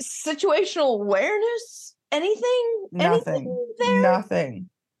 Situational awareness? Anything? Nothing. Anything there? Nothing.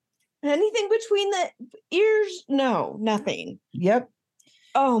 Anything between the ears? No, nothing. Yep.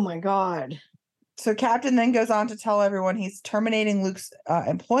 Oh my God. So Captain then goes on to tell everyone he's terminating Luke's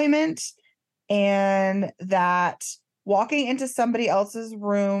employment, and that walking into somebody else's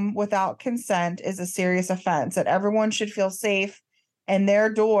room without consent is a serious offense, that everyone should feel safe and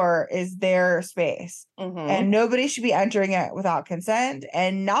their door is their space. And nobody should be entering it without consent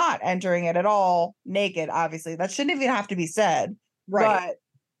and not entering it at all naked, obviously. That shouldn't even have to be said. Right. But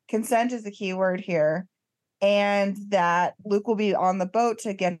consent is the key word here. And that Luke will be on the boat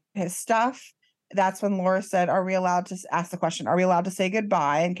to get his stuff. That's when Laura said, are we allowed to ask the question? Are we allowed to say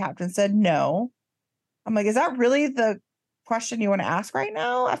goodbye? And Captain said, no. I'm like, is that really the question you want to ask right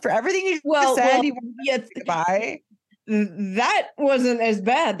now? After everything you just said, you want to say goodbye? That wasn't as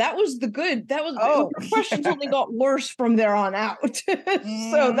bad. That was the good. That was the questions only got worse from there on out. So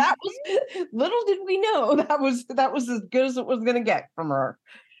that was, little did we know, that was as good as it was going to get from her.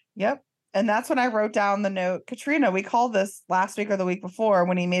 Yep. And that's when I wrote down the note. Katrina, we called this last week or the week before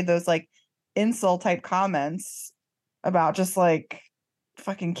when he made those like insult type comments about just like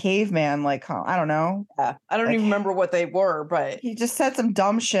fucking caveman, like, I don't know. Yeah, I don't even remember what they were, but he just said some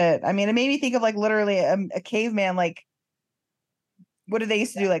dumb shit. I mean, it made me think of like literally a caveman, like, what did they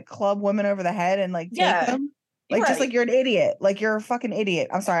used to do? Like club women over the head and like take them? Like, just like, you're an idiot. Like, you're a fucking idiot.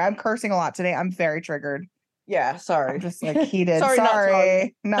 I'm sorry. I'm cursing a lot today. I'm very triggered. Yeah, sorry. I'm just like heated.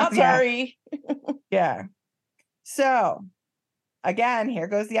 Sorry. Not sorry. Yeah. So again, here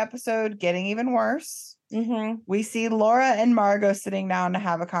goes the episode getting even worse. We see Laura and Margot sitting down to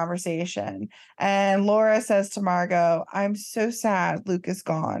have a conversation. And Laura says to Margot, I'm so sad Luke is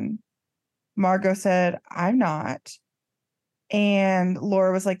gone. Margot said, I'm not. And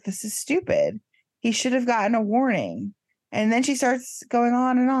Laura was like, this is stupid. He should have gotten a warning. And then she starts going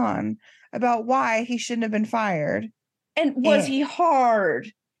on about why he shouldn't have been fired. And was he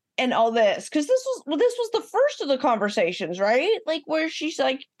hard and all this? Because this was the first of the conversations, right? Like where she's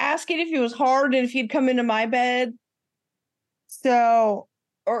like asking if he was hard and if he'd come into my bed. So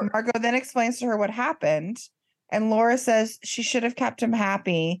Margot then explains to her what happened. And Laura says she should have kept him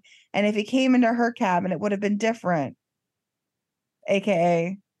happy. And if he came into her cabin, it would have been different.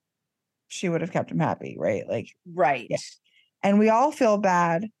 AKA, she would have kept him happy, right? Like, right. Yeah. And we all feel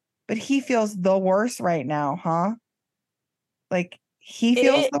bad, but he feels the worst right now, huh? Like, he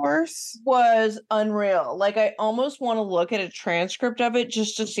feels the worst. Was unreal. Like, I almost want to look at a transcript of it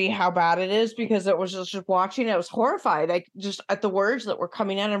just to see how bad it is, because it was just watching it, I was horrified. Like, just at the words that were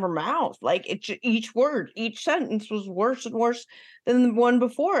coming out of her mouth. Like, each word, each sentence was worse and worse than the one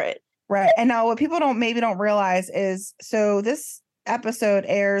before it. Right. And now what people don't realize is, so this episode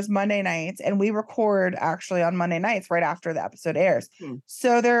airs Monday nights, and we record actually on Monday nights right after the episode airs.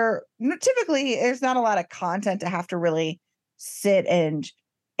 So typically there's not a lot of content to have to really sit and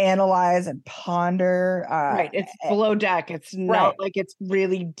analyze and ponder. Right. It's below deck. It's not like it's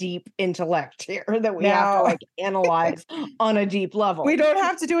really deep intellect here that we have to like analyze on a deep level. We don't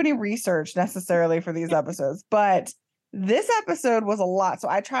have to do any research necessarily for these episodes, but this episode was a lot. So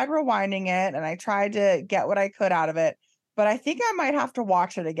I tried rewinding it and I tried to get what I could out of it. But I think I might have to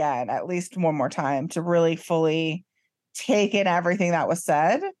watch it again at least one more time to really fully take in everything that was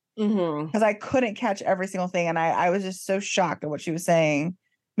said. Because I couldn't catch every single thing. And I was just so shocked at what she was saying.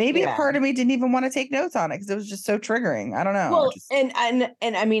 Maybe a part of me didn't even want to take notes on it because it was just so triggering. I don't know. Well, and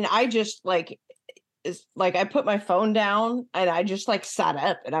I mean, I just like, it's like I put my phone down and I just like sat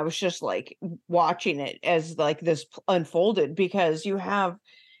up and I was just like watching it as like this unfolded, because you have,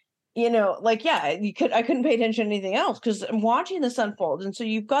 like, I couldn't pay attention to anything else because I'm watching this unfold. And so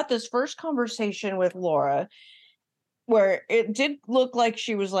you've got this first conversation with Laura where it did look like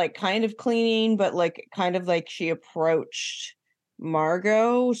she was like kind of cleaning, but like kind of like she approached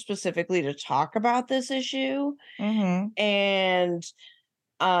Margot specifically to talk about this issue. And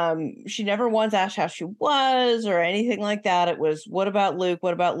she never once asked how she was or anything like that. It was, what about Luke?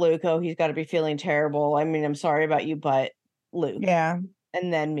 Oh, he's got to be feeling terrible. I mean, I'm sorry about you, but Luke. Yeah.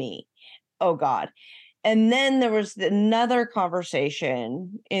 And then me. Oh God. And then there was another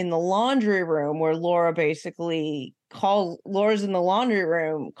conversation in the laundry room where Laura basically Laura's in the laundry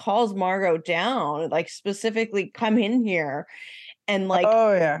room, calls Margot down, like specifically come in here, and like,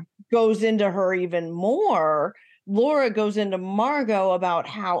 goes into her even more. Laura goes into Margot about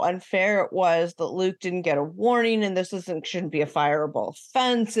how unfair it was that Luke didn't get a warning and this shouldn't be a fireable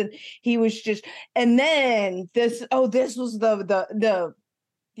offense. And he was just, and then this was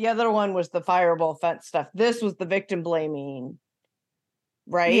the other one was the fireable offense stuff. This was the victim blaming,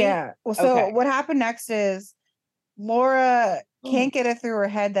 right? Yeah. Well, so what happened next is Laura can't get it through her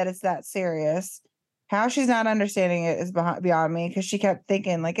head that it's that serious. How she's not understanding it is beyond me, because she kept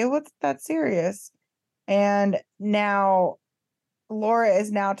thinking like it wasn't that serious. And now Laura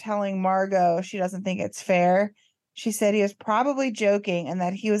is now telling Margot she doesn't think it's fair. She said he was probably joking and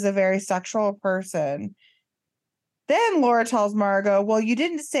that he was a very sexual person. Then Laura tells Margot, well, you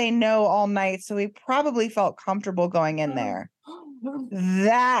didn't say no all night, so he probably felt comfortable going in there.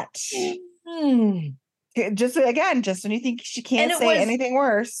 That just when you think she can't say anything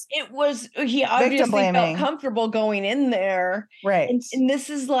worse. It was, he obviously felt comfortable going in there. Right. And this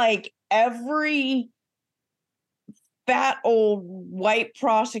is like every fat old white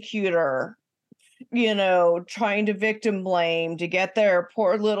prosecutor, trying to victim blame to get their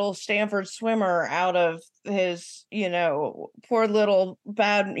poor little Stanford swimmer out of his, poor little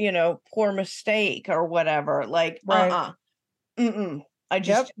bad, poor mistake or whatever. Like, right. I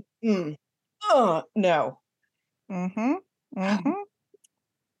just, no.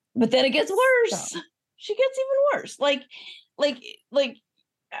 But then it gets worse. She gets even worse. Like,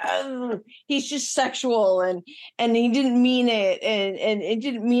 he's just sexual and he didn't mean it and it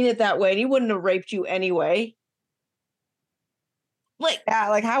didn't mean it that way. And he wouldn't have raped you anyway. Like, yeah,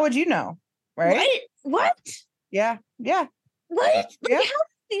 like how would you know? Right? What? Yeah. Yeah. What? Like, yeah. How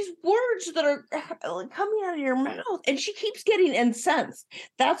these words that are coming out of your mouth, and she keeps getting incensed.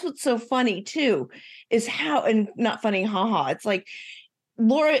 That's what's so funny too, is how, and not funny, haha. It's like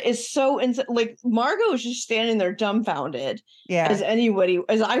Laura is so like Margot is just standing there dumbfounded, as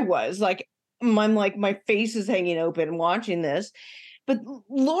I was. Like, I'm like, my face is hanging open watching this, but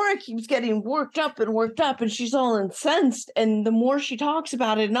Laura keeps getting worked up, and she's all incensed. And the more she talks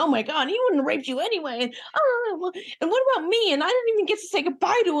about it, and oh my God, he wouldn't have raped you anyway. And and what about me? And I didn't even get to say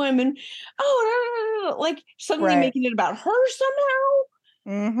goodbye to him. And like suddenly making it about her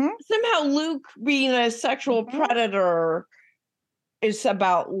somehow. Somehow Luke being a sexual predator is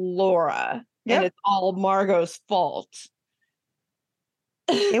about Laura, and it's all Margot's fault.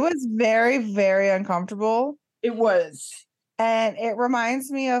 It was very, very uncomfortable. It was. And it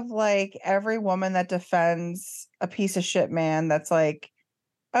reminds me of like every woman that defends a piece of shit man that's like,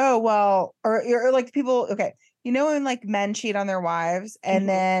 oh, well, or like people, okay. When like men cheat on their wives, and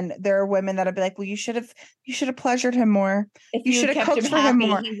then there are women that'll be like, well, you should have pleasured him more. If you should have cooked for him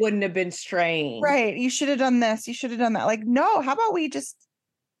more. He wouldn't have been strained. Right. You should have done this. You should have done that. Like, no, how about we just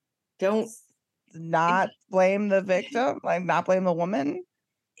don't not blame the victim, like not blame the woman?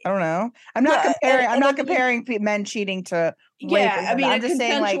 I don't know. I'm not comparing men cheating to rape. I mean, I'm just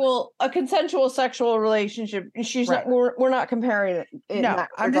saying, like, a consensual sexual relationship. She's not. We're not comparing it. No,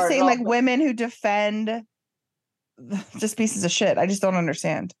 I'm just saying, like, women who defend just pieces of shit. I just don't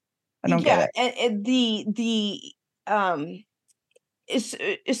understand. I don't get it. And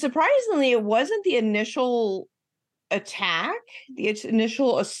surprisingly, it wasn't the initial attack, the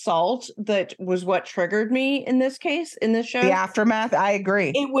initial assault that was what triggered me in this case, in this show. The aftermath. I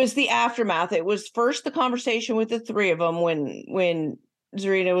agree. It was the aftermath. It was first the conversation with the three of them when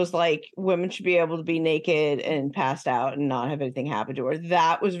Zarina was like, women should be able to be naked and passed out and not have anything happen to her.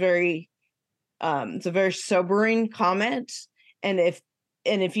 That was very it's a very sobering comment. And if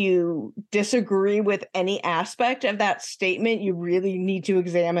you disagree with any aspect of that statement, you really need to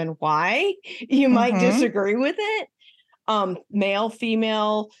examine why you might disagree with it. Male,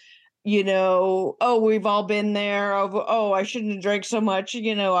 female, we've all been there. I shouldn't have drank so much.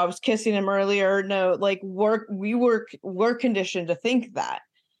 I was kissing him earlier. No, like we're conditioned to think that.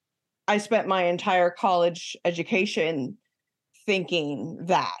 I spent my entire college education thinking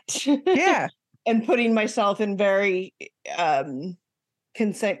that. Yeah. And putting myself in very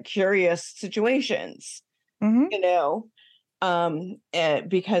consent curious situations, because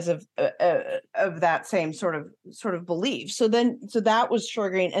of that same sort of belief. So that was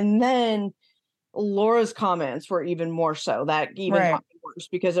triggering, and then Laura's comments were even more so. That even got worse,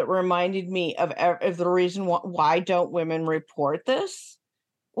 because it reminded me of the reason why don't women report this?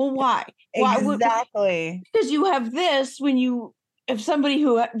 Well, why? Exactly. Because you have this if somebody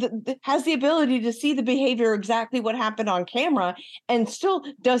who has the ability to see the behavior, exactly what happened on camera, and still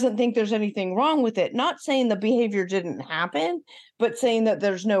doesn't think there's anything wrong with it. Not saying the behavior didn't happen, but saying that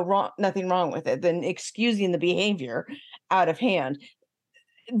there's nothing wrong with it, then excusing the behavior out of hand.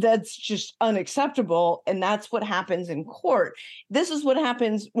 That's just unacceptable. And that's what happens in court. This is what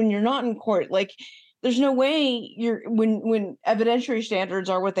happens when you're not in court. Like, there's no way when evidentiary standards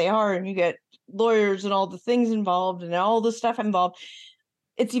are what they are, and you get lawyers and all the things involved and all the stuff involved,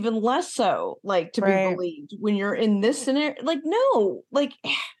 it's even less so, like, to be believed when you're in this scenario. Like, no, like,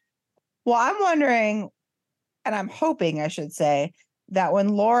 well, I'm wondering, and I'm hoping, I should say, that when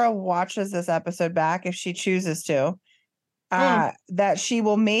Laura watches this episode back, if she chooses to, that she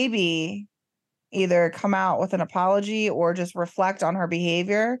will maybe either come out with an apology or just reflect on her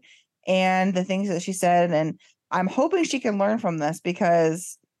behavior and the things that she said. And I'm hoping she can learn from this,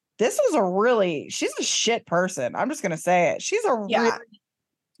 because this was she's a shit person. I'm just going to say it. She's a really.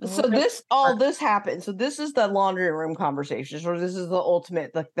 So this happened. So this is the laundry room conversations, or this is the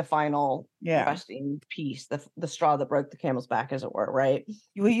ultimate, the final resting piece, the straw that broke the camel's back, as it were, right?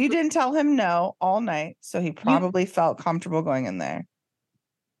 Well, you didn't tell him no all night, so he probably felt comfortable going in there.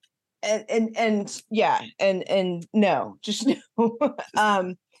 And no, just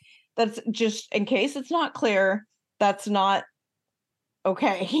no. That's just in case it's not clear. That's not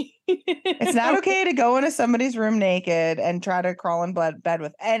okay. It's not okay to go into somebody's room naked and try to crawl in bed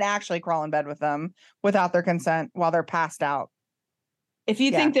with them without their consent while they're passed out. If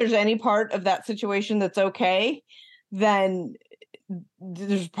you think there's any part of that situation that's okay, then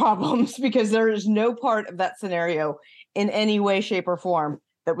there's problems, because there is no part of that scenario in any way, shape, or form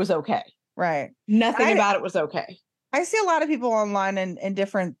that was okay. Right. Nothing about it was okay. I see a lot of people online in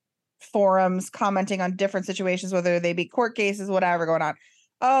different forums commenting on different situations, whether they be court cases, whatever going on.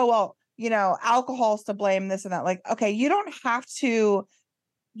 Oh, well, alcohol's to blame, this and that. Like, okay, you don't have to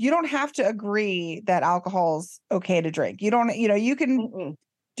agree that alcohol's okay to drink. You don't, you can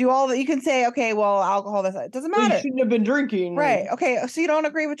do all that. You can say, okay, well, alcohol, it doesn't matter. You shouldn't have been drinking. Right. Okay. So you don't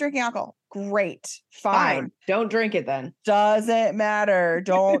agree with drinking alcohol. Great. Fine. Don't drink it then. Doesn't matter.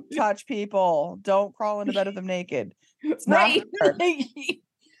 Don't touch people. Don't crawl into bed with them naked. It's right.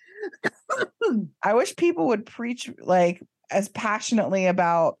 I wish people would preach like as passionately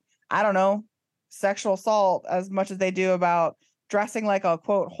about, I don't know, sexual assault as much as they do about dressing like a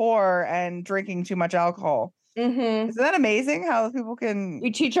quote whore and drinking too much alcohol. Mm-hmm. Isn't that amazing how people can?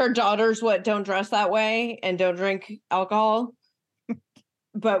 We teach our daughters don't dress that way and don't drink alcohol,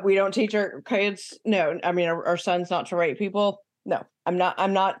 but we don't teach our kids. No, I mean our sons not to rape people. No, I'm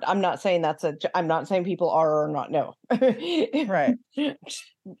not saying I'm not saying people are or not. No, right.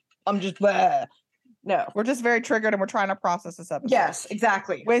 I'm just blah. No, we're just very triggered, and we're trying to process this episode. Yes,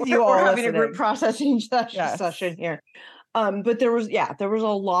 exactly. You all we're having a group processing session here. But there was a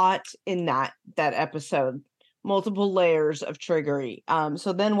lot in that episode, multiple layers of triggery.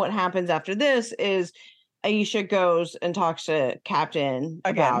 So then what happens after this is Aisha goes and talks to Captain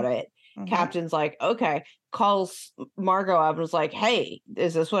about it. Mm-hmm. Captain's like, okay, calls Margot up and was like, hey,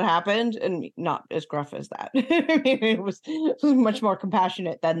 is this what happened? And not as gruff as that. I mean, it was much more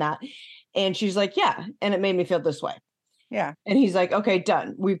compassionate than that. And she's like, yeah. And it made me feel this way. Yeah. And he's like, okay,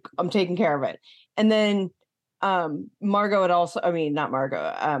 done. I'm taking care of it. And then Margot had also,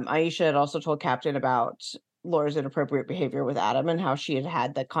 Aisha had also told Captain about Laura's inappropriate behavior with Adam, and how Aisha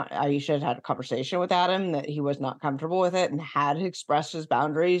had had a conversation with Adam that he was not comfortable with it and had expressed his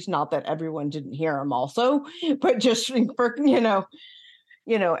boundaries. Not that everyone didn't hear him also, but just for, he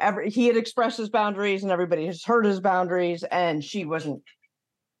had expressed his boundaries and everybody has heard his boundaries, and she wasn't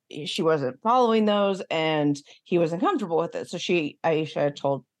following those, and he wasn't comfortable with it. So Aisha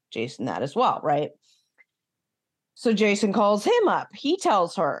told Jason that as well, right? So Jason calls him up. He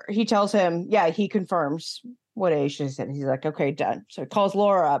tells him, he confirms what Aisha said. He's like, okay, done. So he calls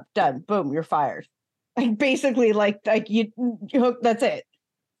Laura up, done. Boom, you're fired. Like basically, like you that's it.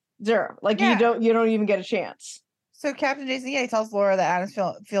 Zero. Like you don't even get a chance. So Captain Jason, he tells Laura that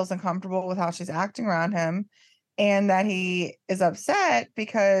Adam feels uncomfortable with how she's acting around him, and that he is upset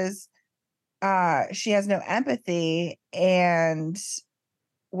because she has no empathy and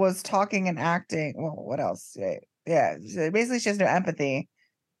was talking and acting. Well, what else? Yeah, basically she has no empathy.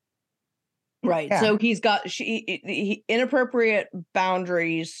 Right. Yeah. So he's got inappropriate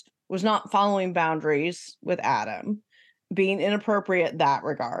boundaries, was not following boundaries with Adam, being inappropriate in that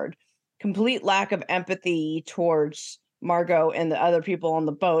regard, complete lack of empathy towards Margot and the other people on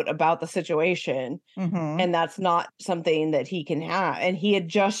the boat about the situation. Mm-hmm. And that's not something that he can have. And he had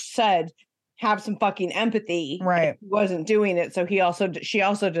just said, have some fucking empathy. Right. He wasn't doing it. So she also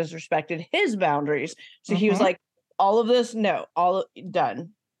disrespected his boundaries. So he was like, all of this, no, all done.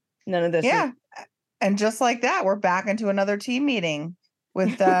 None of this. Yeah. And just like that, we're back into another team meeting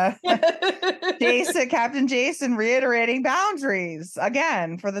with Captain Jason reiterating boundaries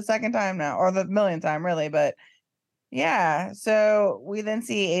again for the second time now, or the millionth time really. But yeah, so we then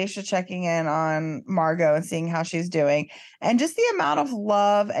see Aisha checking in on Margot and seeing how she's doing, and just the amount of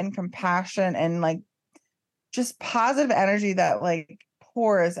love and compassion and like just positive energy that like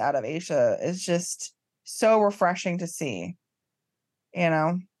pours out of Aisha is just so refreshing to see.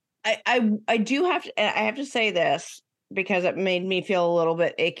 I do have to, I have to say this because it made me feel a little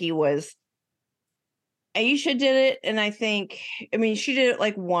bit icky, was Aisha did it. And she did it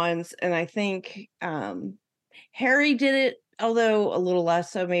like once. And I think Harry did it although a little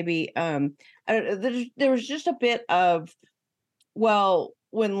less so maybe. There was just a bit of, well,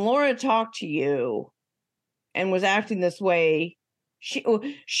 when Laura talked to you and was acting this way, she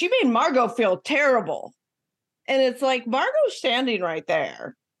made Margot feel terrible. And it's like, Margot's standing right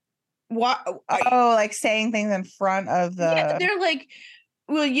there. Why? Like saying things in front of the. Yeah, they're like,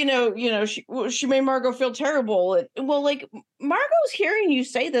 well, she made Margot feel terrible. And, well, like, Margot's hearing you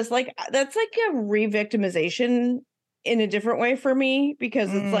say this, like, that's like a re-victimization in a different way for me,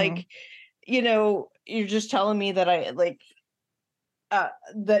 because it's like, you're just telling me that I like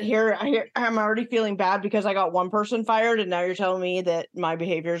that I'm already feeling bad because I got one person fired, and now you're telling me that my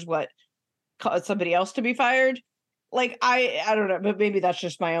behavior is what caused somebody else to be fired. Like, I don't know, but maybe that's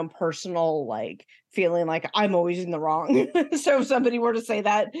just my own personal like feeling like I'm always in the wrong. So if somebody were to say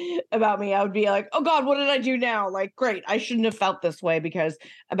that about me, I would be like, oh God, what did I do now? Like, great, I shouldn't have felt this way because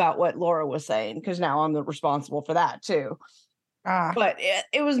about what Laura was saying, because now I'm the responsible for that too. But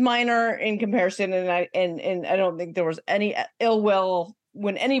it was minor in comparison, and I don't think there was any ill will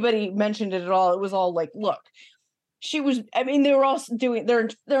when anybody mentioned it at all. It was all like, look, they were all doing their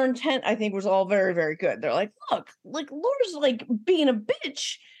intent, I think, was all very, very good. They're like, look, like, Laura's like being a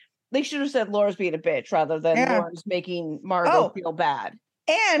bitch. They should have said Laura's being a bitch rather than Laura's making Margot feel bad.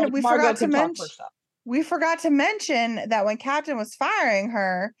 And like, we forgot to mention that when Captain was firing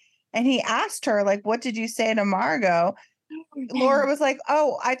her and he asked her, like, what did you say to Margot? Laura was like,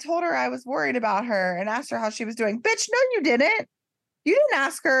 oh, I told her I was worried about her and asked her how she was doing. Bitch, no, you didn't. You didn't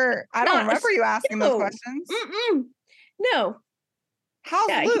ask her. I don't remember you asking those questions. No.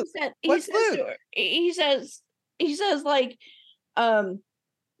 How's Luke? He says like,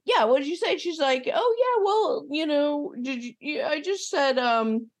 yeah, what did you say? She's like, oh yeah, well, I just said,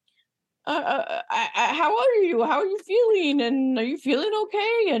 how are you? How are you feeling? And are you feeling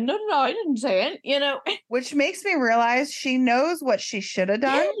okay? And no, I didn't say it, Which makes me realize she knows what she should have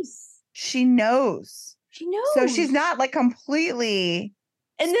done. Yes. She knows. So she's not like completely.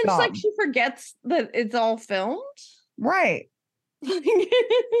 And then it's like she forgets that it's all filmed. Right.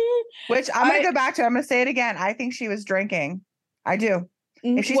 Which I'm going to go back to. I'm going to say it again. I think she was drinking. I do.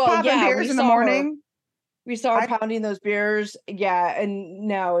 If she's popping beers in the morning. We saw her pounding those beers. Yeah. And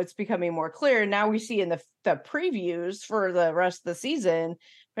now it's becoming more clear. Now we see in the previews for the rest of the season,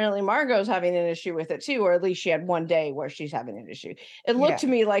 apparently Margot's having an issue with it too, or at least she had one day where she's having an issue. It looked to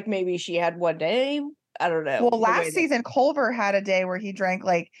me like maybe she had one day. I don't know. Well, last season, Culver had a day where he drank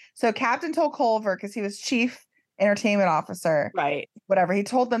so Captain told Culver, because he was chief entertainment officer. Right. Whatever. He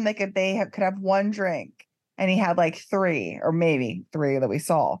told them could have one drink, and he had like 3 or maybe 3 that we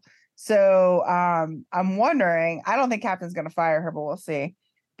saw. So I'm wondering, I don't think Captain's going to fire her, but we'll see.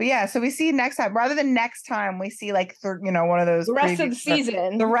 But yeah, so we see next time, rather than next time, we see like, one of those. The rest of the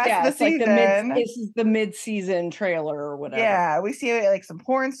season. The rest of the season. This is the mid-season trailer or whatever. Yeah, we see like some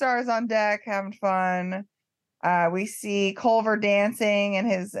porn stars on deck having fun. We see Culver dancing in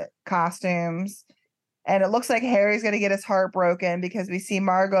his costumes. And it looks like Harry's going to get his heart broken because we see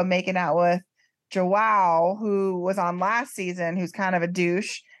Margot making out with Joao, who was on last season, who's kind of a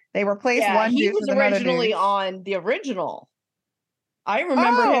douche. They replaced one douche with another douche. He was originally on the original. I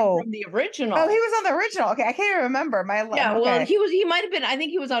remember him from the original. Oh, he was on the original. Okay, I can't even remember. Well, he might have been. I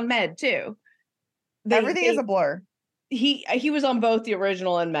think he was on Med too. Everything is a blur. He was on both the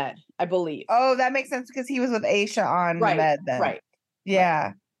original and Med, I believe. Oh, that makes sense because he was with Aisha on Med then. Right. Yeah.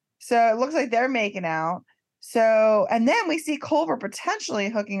 Right. So it looks like they're making out. So, and then we see Culver potentially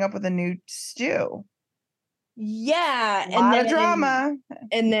hooking up with a new Stu. Yeah, a lot of drama.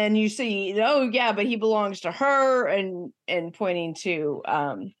 And then you see, oh yeah, but he belongs to her, and pointing to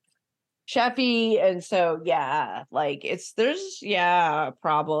Sheffy, and so yeah, like there's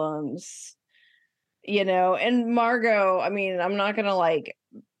problems, and Margot. I mean, I'm not gonna like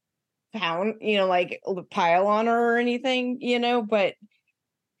pound, pile on her or anything, but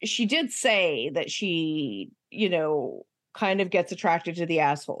she did say that she, kind of gets attracted to the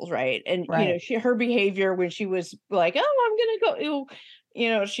assholes, right? And her behavior when she was like, oh, I'm gonna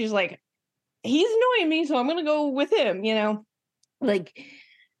go, she's like, he's annoying me, so I'm gonna go with him, like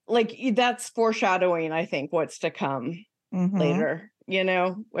that's foreshadowing, I think, what's to come later,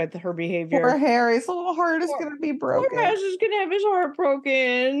 with her behavior. Poor Harry's little heart is gonna be broken. Poor Harry's is gonna have his heart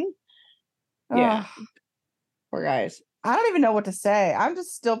broken. Yeah. Poor guys. I don't even know what to say. I'm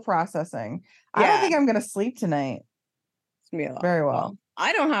just still processing. I don't think I'm gonna sleep tonight. Very well.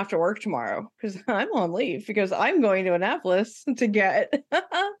 I don't have to work tomorrow because I'm on leave because I'm going to Annapolis to get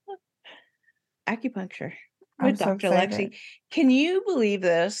acupuncture with Dr. Lexi. Can you believe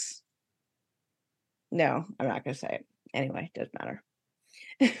this? No, I'm not going to say it. Anyway, it doesn't matter.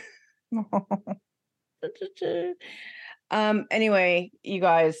 Anyway, you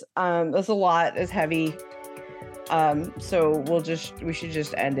guys, there's a lot. It's heavy. So we should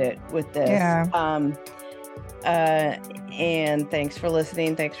just end it with this. Yeah. And thanks for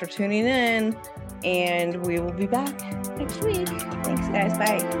listening. Thanks for tuning in. And we will be back next week. Thanks, guys.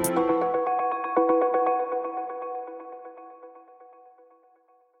 Bye.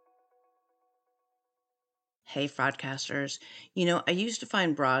 Hey, fraudcasters. You know, I used to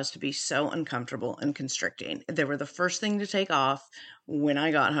find bras to be so uncomfortable and constricting. They were the first thing to take off when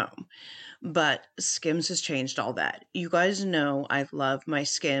I got home. But Skims has changed all that. You guys know I love my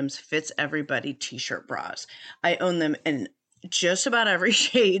Skims Fits Everybody t-shirt bras. I own them in just about every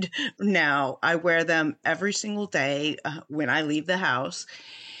shade now. I wear them every single day when I leave the house.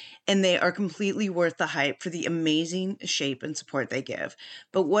 And they are completely worth the hype for the amazing shape and support they give.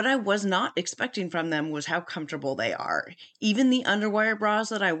 But what I was not expecting from them was how comfortable they are. Even the underwire bras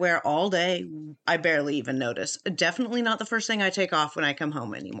that I wear all day, I barely even notice. Definitely not the first thing I take off when I come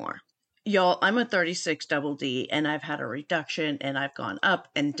home anymore. Y'all, I'm a 36 double D, and I've had a reduction, and I've gone up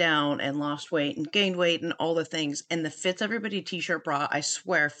and down and lost weight and gained weight and all the things. And the Fits Everybody t-shirt bra, I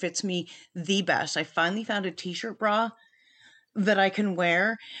swear, fits me the best. I finally found a t-shirt bra that I can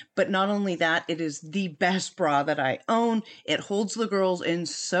wear, but not only that, it is the best bra that I own. It holds the girls in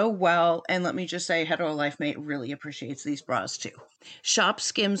so well, and let me just say, Hetero Life Mate really appreciates these bras too. Shop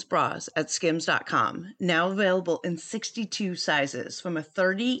Skims bras at skims.com, now available in 62 sizes, from a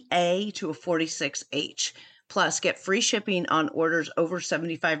 30A to a 46H. Plus, get free shipping on orders over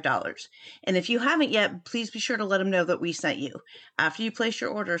 $75. And if you haven't yet, please be sure to let them know that we sent you. After you place your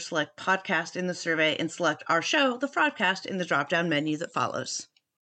order, select podcast in the survey and select our show, The Fraudcast, in the drop-down menu that follows.